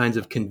certain kinds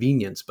of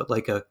convenience, but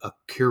like a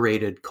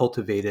curated,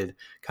 cultivated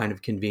kind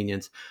of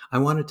convenience. I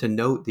wanted to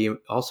note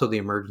also the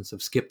emergence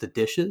of Skip the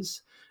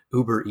Dishes,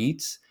 Uber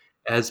Eats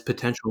as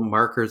potential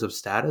markers of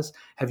status.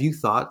 Have you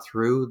thought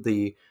through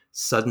the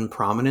sudden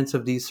prominence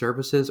of these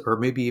services, or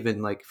maybe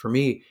even, like for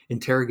me,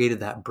 interrogated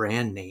that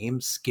brand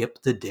name,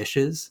 Skip the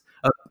Dishes?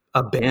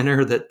 A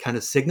banner that kind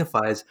of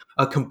signifies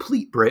a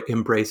complete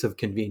embrace of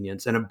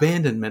convenience and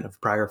abandonment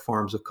of prior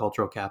forms of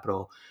cultural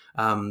capital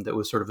that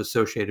was sort of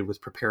associated with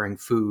preparing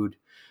food.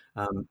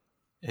 Um,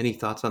 any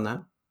thoughts on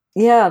that?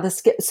 Yeah,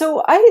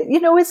 so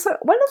it's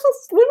one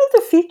of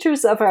the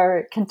features of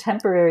our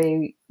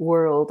contemporary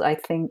world, I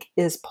think,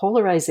 is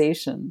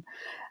polarization.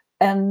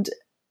 And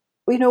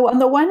on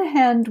the one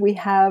hand, we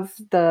have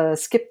the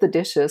skip the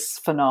dishes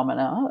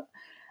phenomena,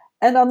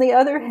 and on the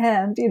other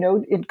hand, in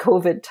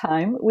COVID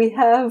time, we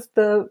have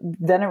the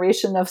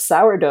veneration of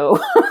sourdough.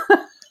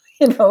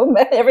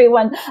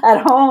 Everyone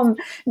at home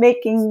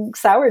making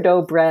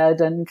sourdough bread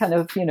and kind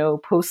of,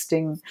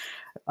 posting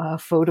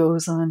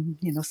photos on,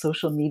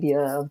 social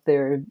media of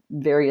their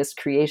various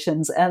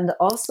creations, and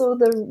also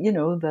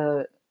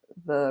the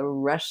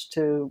rush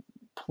to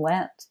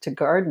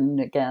garden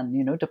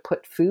again, to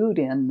put food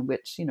in,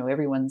 which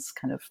everyone's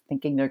kind of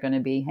thinking they're going to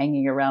be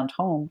hanging around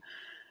home.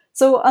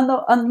 So on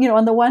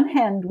the one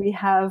hand, we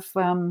have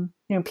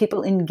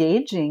people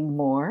engaging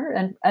more,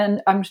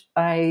 and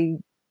I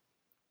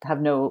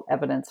have no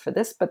evidence for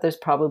this, but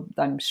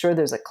I'm sure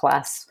there's a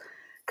class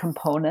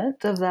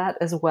component of that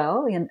as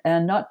well,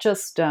 and not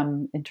just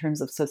in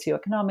terms of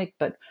socioeconomic,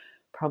 but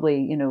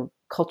probably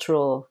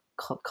cultural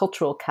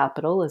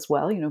capital as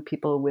well.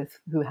 People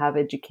who have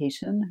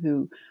education,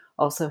 who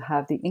also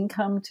have the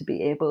income to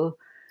be able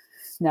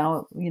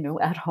now,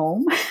 at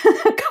home,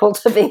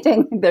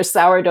 cultivating their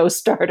sourdough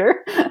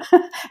starter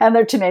and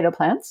their tomato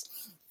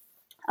plants.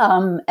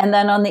 And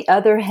then on the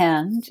other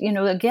hand,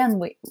 again,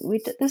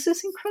 there's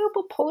this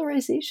incredible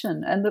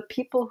polarization, and the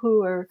people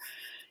who are,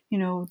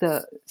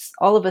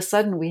 all of a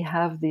sudden we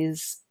have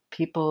these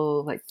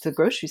people like the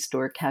grocery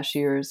store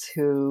cashiers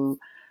who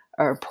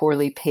are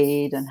poorly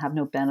paid and have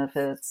no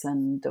benefits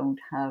and don't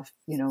have,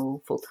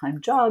 full-time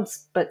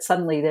jobs, but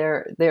suddenly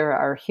they're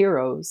our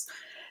heroes.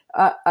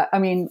 I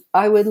mean,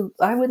 I would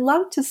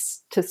love to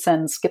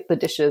send Skip the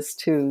Dishes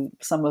to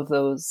some of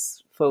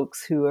those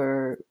folks who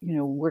are,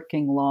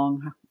 working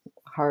long,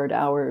 hard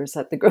hours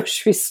at the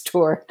grocery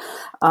store.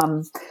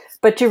 Um,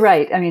 but you're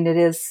right. I mean, it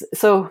is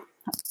so.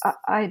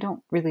 I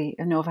don't really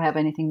know if I have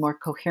anything more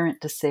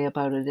coherent to say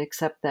about it,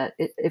 except that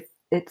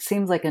it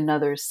seems like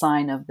another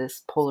sign of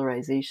this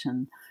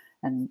polarization,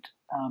 and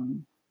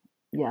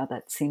yeah,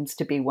 that seems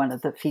to be one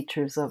of the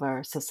features of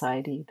our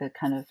society. The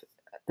kind of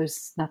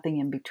there's nothing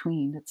in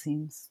between, it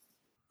seems.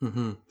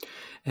 Hmm.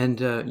 And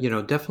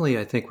definitely,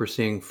 I think we're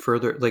seeing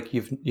further. Like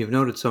you've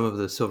noted some of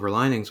the silver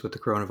linings with the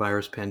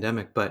coronavirus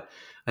pandemic, but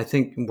I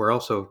think we're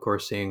also, of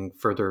course, seeing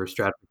further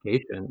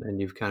stratification. And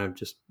you've kind of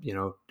just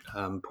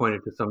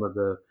pointed to some of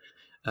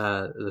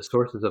the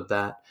sources of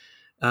that.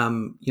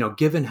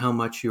 Given how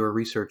much your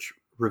research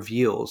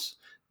reveals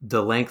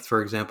the length,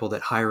 for example,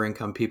 that higher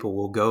income people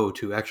will go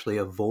to actually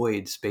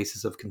avoid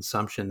spaces of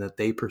consumption that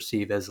they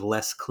perceive as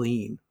less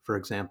clean, for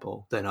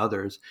example, than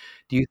others.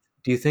 Do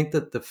you think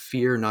that the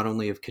fear not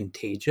only of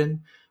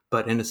contagion,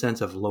 but in a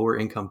sense of lower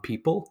income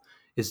people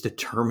is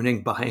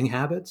determining buying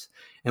habits?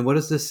 And what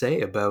does this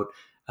say about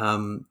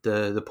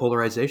the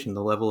polarization,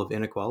 the level of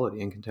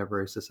inequality in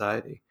contemporary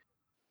society?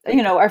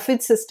 Our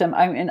food system.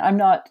 I mean,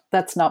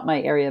 that's not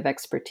my area of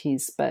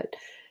expertise, but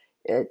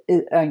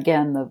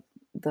again,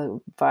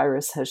 the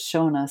virus has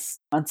shown us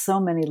on so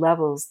many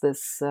levels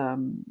this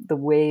the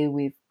way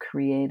we've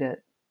created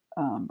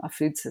a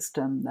food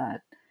system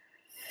that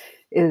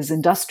is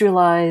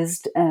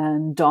industrialized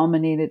and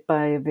dominated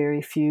by a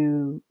very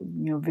few,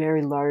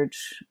 very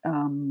large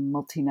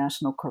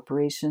multinational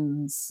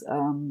corporations.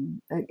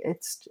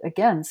 It's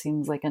again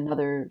seems like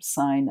another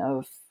sign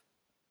of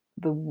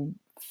the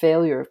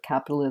failure of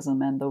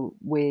capitalism and the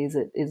ways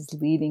it is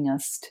leading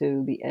us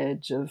to the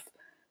edge of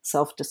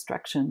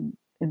self-destruction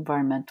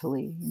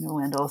environmentally,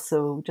 and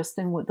also just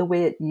in the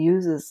way it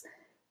uses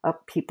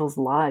up people's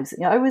lives.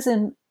 I was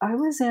in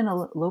a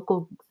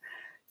local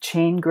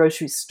chain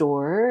grocery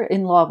store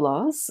in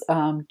Loblaws,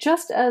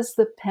 just as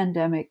the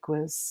pandemic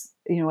was,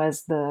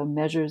 as the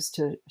measures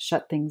to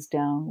shut things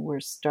down were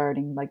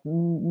starting, like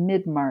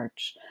mid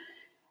March.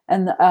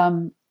 And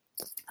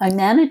I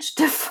managed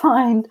to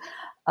find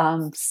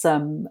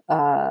some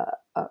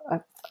a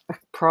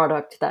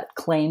product that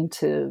claimed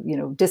to,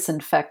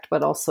 disinfect,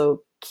 but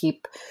also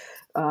keep,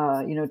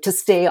 to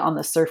stay on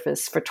the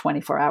surface for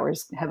 24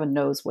 hours. Heaven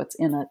knows what's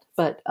in it.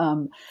 But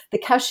the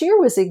cashier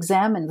was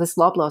examined. This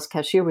Loblaws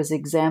cashier was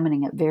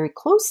examining it very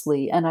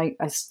closely, and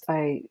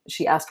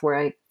she asked where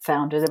I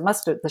found it.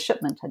 The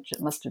shipment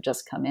must have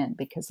just come in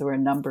because there were a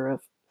number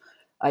of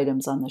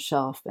items on the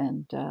shelf,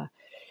 and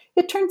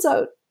it turns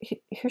out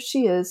here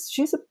she is.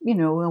 She's a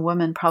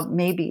woman, probably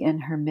maybe in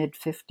her mid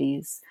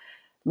 50s,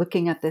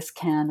 looking at this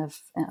can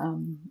of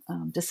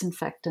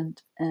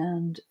disinfectant,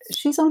 and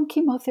she's on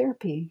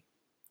chemotherapy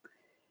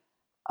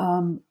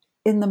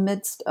in the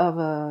midst of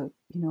a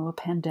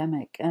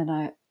pandemic.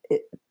 And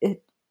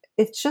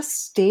it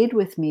just stayed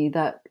with me,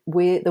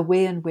 the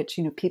way in which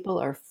people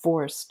are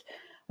forced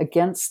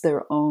against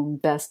their own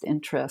best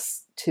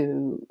interests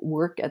to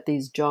work at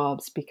these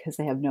jobs because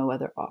they have no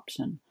other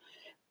option.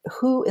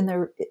 Who in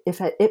their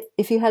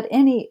if you had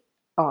any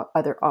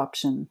other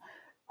option,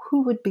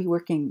 who would be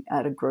working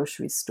at a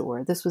grocery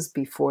store? This was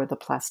before the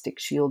plastic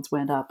shields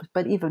went up,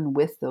 but even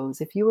with those,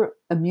 if you were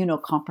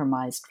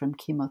immunocompromised from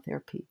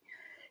chemotherapy,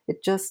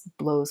 it just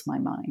blows my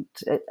mind.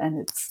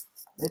 And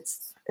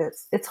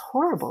it's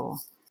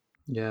horrible.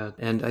 Yeah,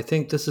 and I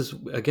think this is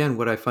again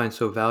what I find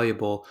so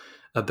valuable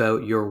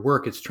about your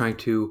work. It's trying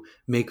to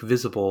make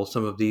visible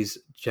some of these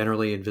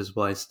generally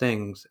invisibilized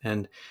things,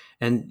 and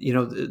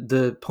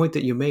the point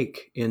that you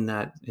make in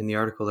the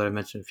article that I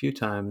mentioned a few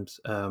times,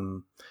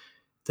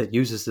 that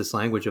uses this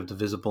language of the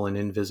visible and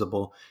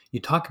invisible.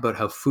 You talk about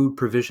how food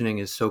provisioning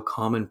is so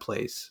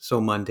commonplace, so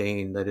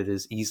mundane, that it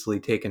is easily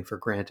taken for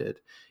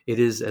granted. It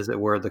is, as it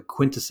were, the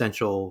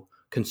quintessential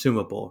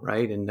consumable,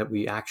 right? And that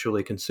we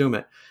actually consume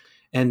it.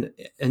 And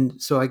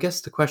so I guess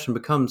the question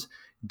becomes,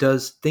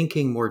 does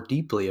thinking more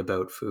deeply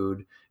about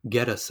food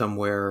get us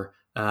somewhere,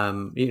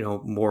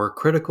 more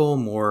critical,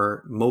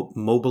 more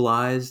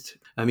mobilized?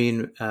 I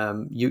mean,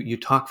 you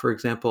talk, for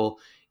example,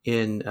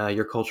 in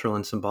your Cultural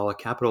and Symbolic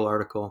Capital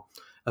article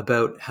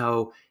about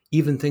how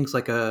even things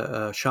like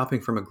a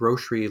shopping from a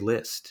grocery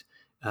list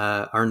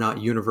are not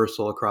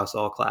universal across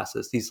all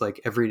classes. These like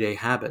everyday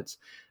habits.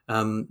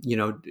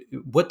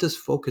 What does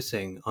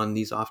focusing on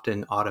these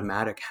often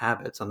automatic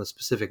habits, on the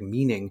specific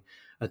meaning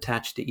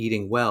attached to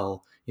eating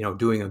well,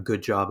 doing a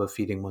good job of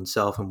feeding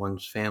oneself and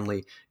one's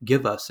family,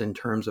 give us in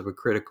terms of a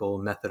critical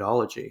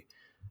methodology?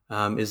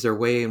 Is there a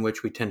way in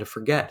which we tend to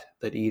forget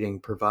that eating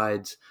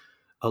provides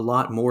a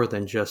lot more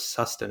than just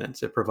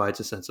sustenance? It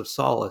provides a sense of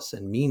solace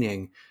and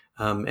meaning,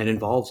 and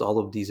involves all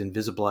of these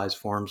invisibilized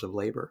forms of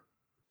labor.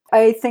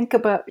 I think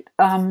about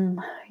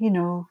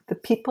the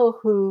people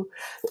who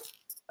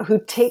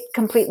take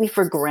completely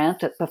for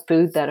granted the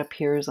food that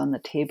appears on the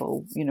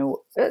table.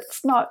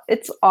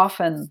 It's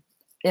often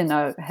in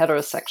a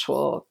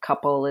heterosexual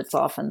couple, it's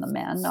often the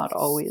man, not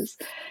always.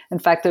 In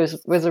fact,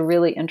 was a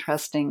really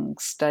interesting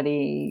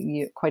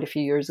study quite a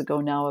few years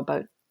ago now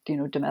about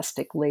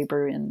domestic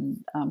labor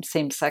in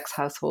same-sex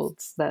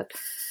households that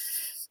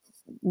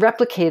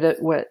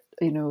replicated what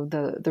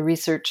the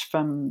research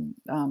from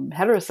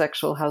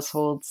heterosexual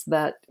households,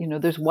 that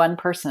there's one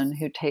person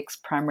who takes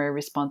primary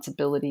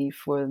responsibility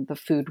for the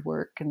food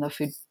work and the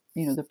food,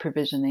 the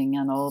provisioning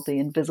and all the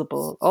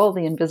invisible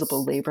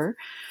labor,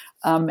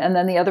 and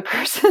then the other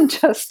person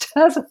just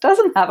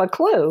doesn't have a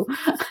clue.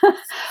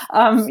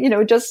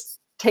 Just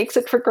takes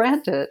it for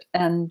granted.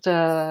 And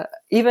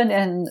even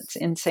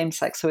in same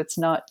sex, so it's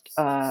not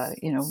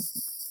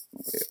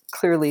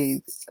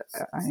clearly,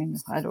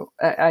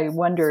 I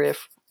wonder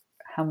if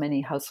how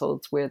many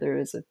households where there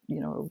is a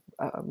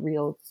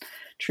real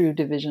true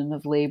division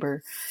of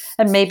labor.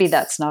 And maybe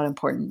that's not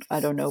important, I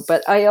don't know.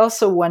 But I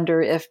also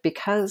wonder if,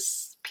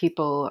 because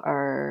people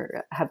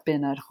have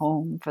been at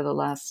home for the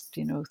last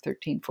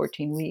 13,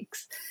 14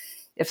 weeks,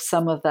 if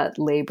some of that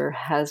labor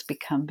has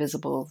become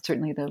visible.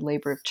 Certainly the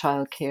labor of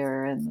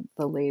childcare and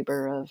the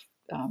labor of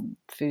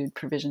food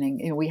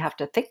provisioning. We have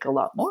to think a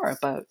lot more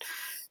about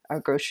our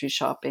grocery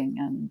shopping,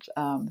 and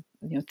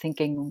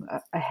thinking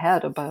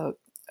ahead about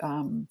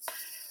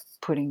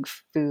putting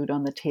food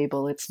on the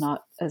table. It's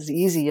not as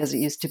easy as it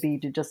used to be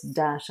to just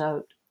dash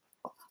out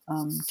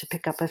to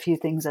pick up a few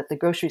things at the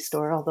grocery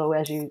store. Although,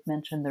 as you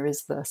mentioned, there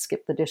is the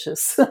skip the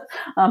dishes.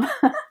 um,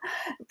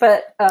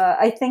 but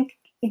I think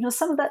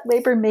some of that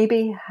labor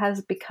maybe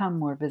has become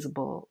more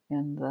visible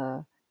in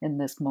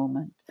this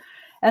moment.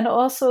 And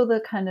also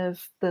the kind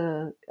of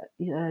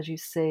as you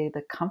say,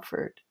 the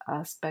comfort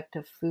aspect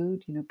of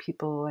food.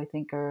 People, I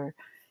think, are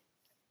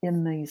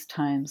in these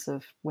times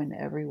of when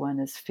everyone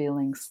is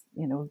feeling,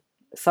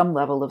 some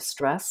level of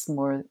stress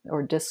more,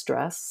 or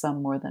distress,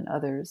 some more than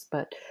others.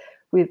 But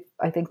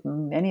I think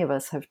many of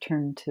us have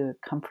turned to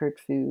comfort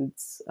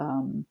foods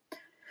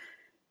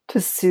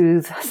to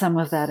soothe some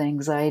of that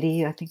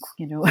anxiety. I think,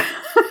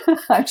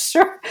 I'm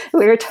sure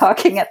we were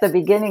talking at the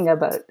beginning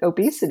about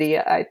obesity.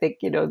 I think,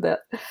 that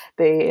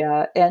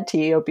the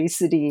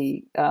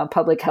anti-obesity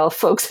public health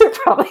folks are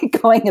probably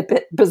going a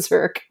bit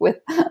berserk with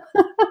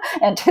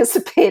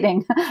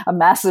anticipating a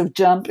massive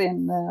jump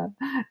in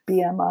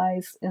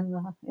BMIs in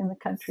the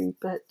country.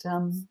 But,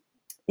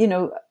 you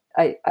know,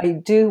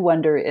 I do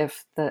wonder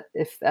if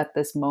at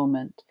this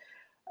moment,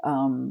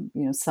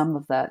 some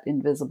of that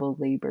invisible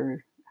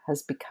labor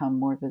has become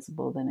more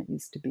visible than it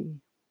used to be.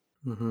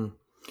 Hmm.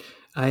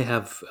 I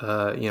have,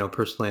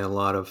 personally a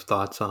lot of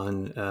thoughts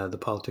on the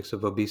politics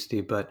of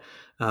obesity, but,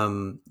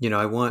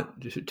 I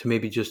want to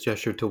maybe just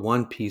gesture to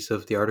one piece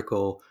of the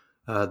article,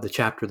 the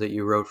chapter that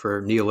you wrote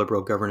for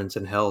Neoliberal Governance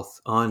and Health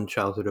on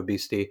childhood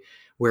obesity,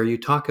 where you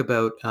talk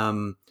about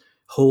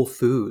whole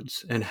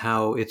foods and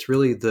how it's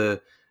really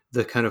the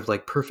kind of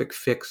like perfect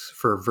fix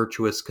for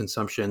virtuous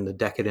consumption, the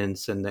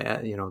decadence and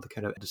the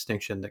kind of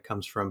distinction that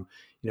comes from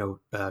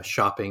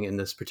shopping in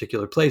this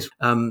particular place.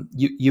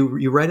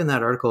 You write in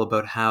that article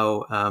about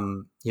how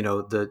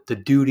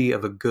the duty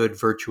of a good,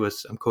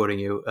 virtuous, I'm quoting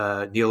you,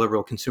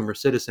 neoliberal consumer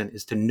citizen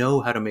is to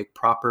know how to make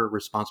proper,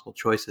 responsible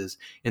choices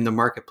in the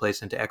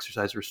marketplace and to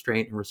exercise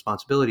restraint and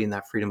responsibility in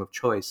that freedom of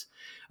choice,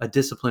 a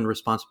disciplined,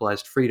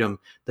 responsibilized freedom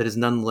that is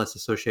nonetheless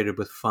associated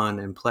with fun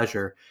and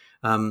pleasure.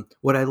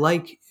 What I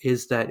like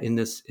is that in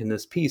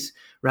this piece,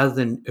 rather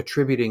than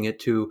attributing it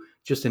to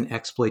just an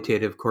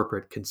exploitative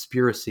corporate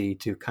conspiracy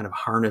to kind of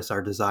harness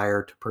our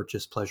desire to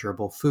purchase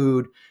pleasurable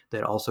food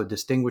that also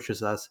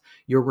distinguishes us,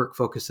 your work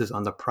focuses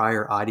on the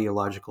prior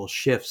ideological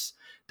shifts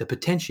that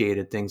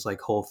potentiated things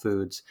like whole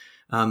foods,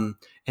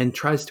 and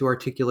tries to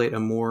articulate a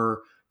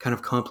more kind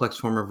of complex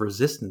form of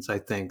resistance, I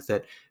think,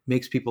 that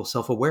makes people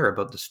self-aware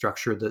about the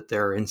structure that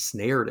they're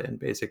ensnared in,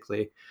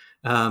 basically.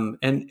 And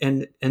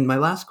my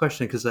last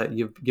question, because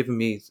you've given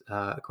me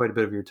quite a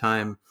bit of your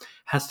time,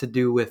 has to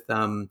do with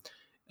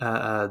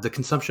the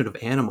consumption of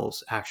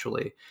animals,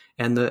 actually,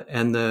 and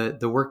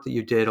the work that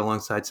you did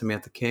alongside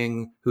Samantha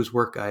King, whose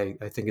work I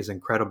think is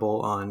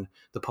incredible on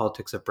the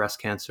politics of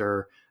breast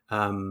cancer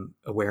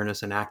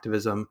awareness and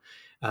activism.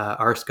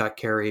 R. Scott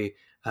Carey,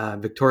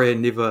 Victoria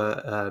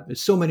Niva,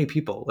 so many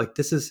people. Like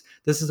this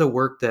is a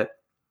work that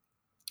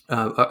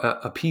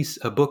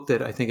a book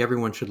that I think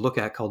everyone should look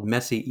at called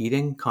Messy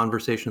Eating: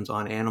 Conversations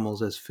on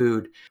Animals as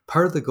Food.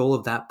 Part of the goal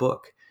of that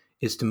book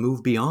is to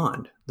move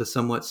beyond the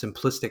somewhat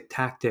simplistic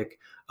tactic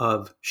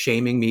of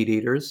shaming meat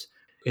eaters,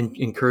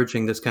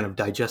 encouraging this kind of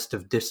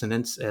digestive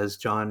dissonance, as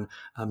John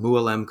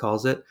Mualem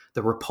calls it,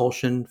 the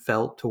repulsion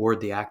felt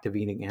toward the act of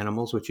eating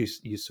animals, which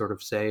you sort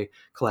of say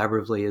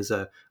collaboratively is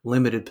a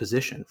limited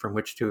position from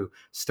which to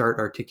start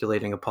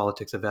articulating a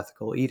politics of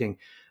ethical eating.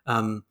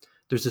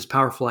 There's this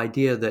powerful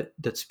idea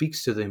that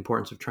speaks to the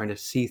importance of trying to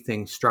see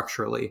things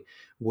structurally,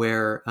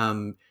 where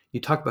you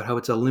talk about how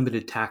it's a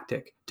limited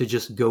tactic to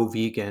just go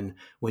vegan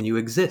when you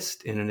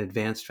exist in an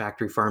advanced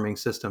factory farming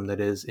system that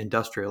is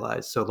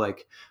industrialized. So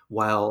like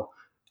while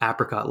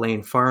Apricot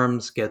Lane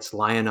Farms gets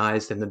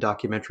lionized in the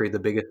documentary The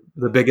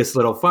Biggest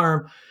Little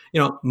Farm,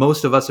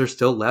 most of us are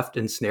still left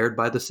ensnared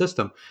by the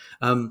system.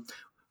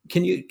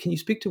 Can you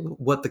speak to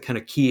what the kind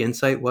of key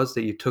insight was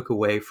that you took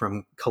away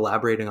from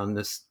collaborating on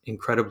this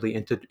incredibly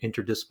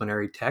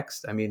interdisciplinary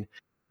text? I mean,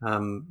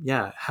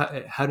 yeah,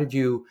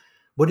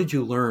 what did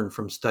you learn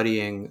from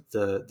studying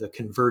the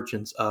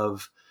convergence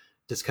of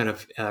this kind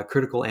of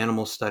critical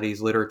animal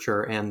studies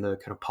literature and the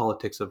kind of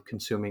politics of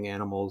consuming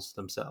animals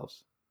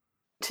themselves?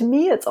 To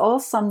me, it's all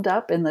summed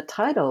up in the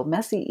title,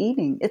 "Messy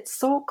Eating." It's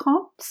so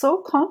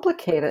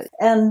complicated,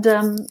 and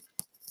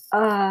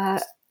uh,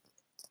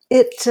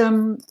 it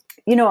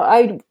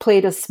I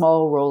played a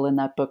small role in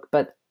that book,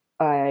 but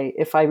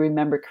if I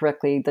remember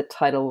correctly, the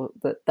title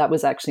that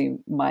was actually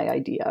my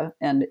idea,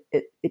 and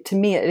it to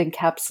me it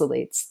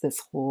encapsulates this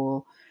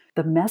whole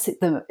the message.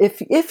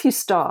 If you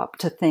stop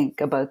to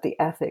think about the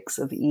ethics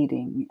of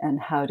eating and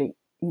how to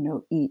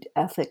eat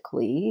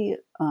ethically,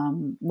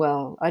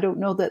 well, I don't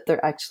know that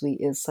there actually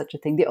is such a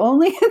thing. The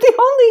only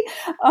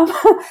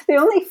the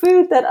only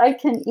food that I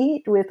can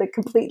eat with a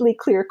completely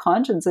clear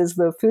conscience is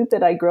the food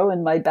that I grow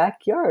in my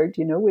backyard,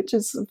 which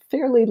is a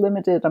fairly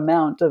limited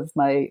amount of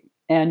my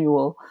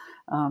annual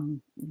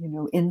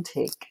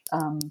intake.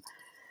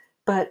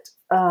 But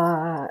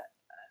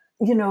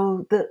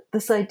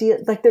this idea,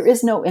 like there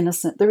is no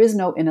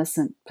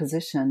innocent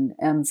position.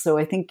 And so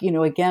I think,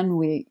 again,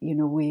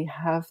 we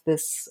have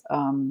this,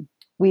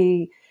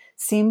 we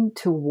seem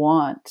to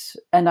want,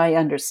 and I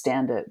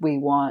understand it, we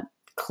want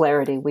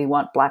clarity, we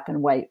want black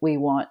and white, we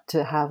want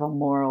to have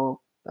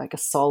like a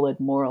solid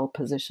moral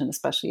position,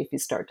 especially if you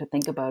start to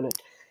think about it.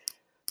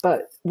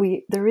 But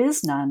there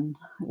is none.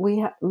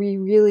 We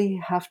really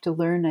have to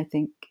learn, I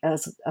think,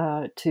 as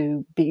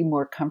to be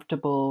more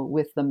comfortable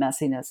with the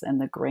messiness and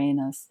the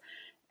grayness,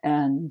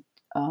 and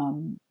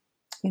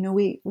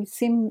we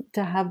seem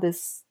to have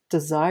this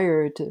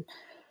desire to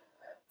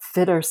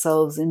fit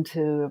ourselves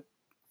into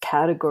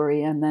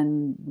category and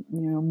then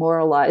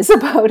moralize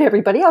about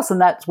everybody else,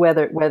 and that's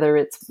whether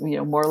it's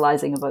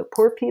moralizing about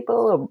poor people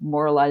or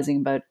moralizing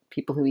about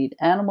people who eat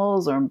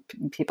animals or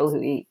people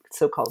who eat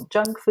so-called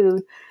junk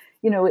food.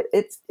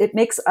 It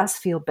makes us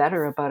feel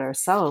better about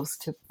ourselves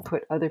to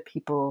put other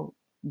people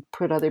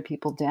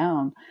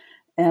down.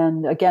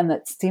 And again,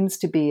 that seems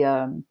to be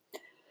a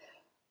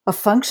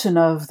function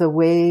of the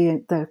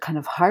way, the kind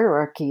of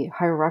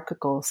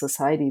hierarchical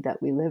society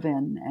that we live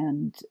in.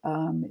 And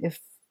if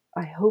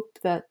I hope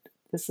that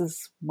this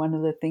is one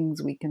of the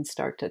things we can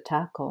start to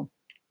tackle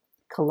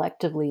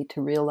collectively,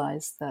 to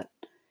realize that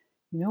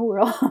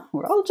we're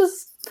all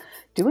just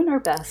doing our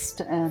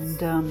best, and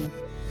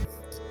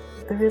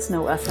there is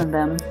no us and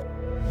them.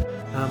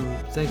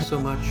 Thanks so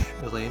much,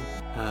 Elaine.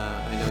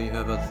 I know you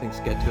have other things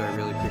to get to. I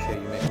really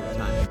appreciate you making the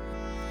time.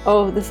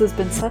 Oh, this has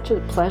been such a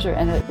pleasure,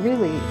 and I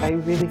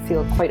really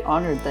feel quite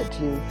honored that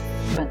you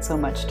spent so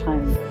much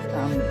time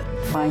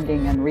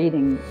finding and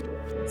reading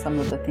some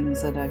of the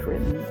things that I've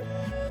written.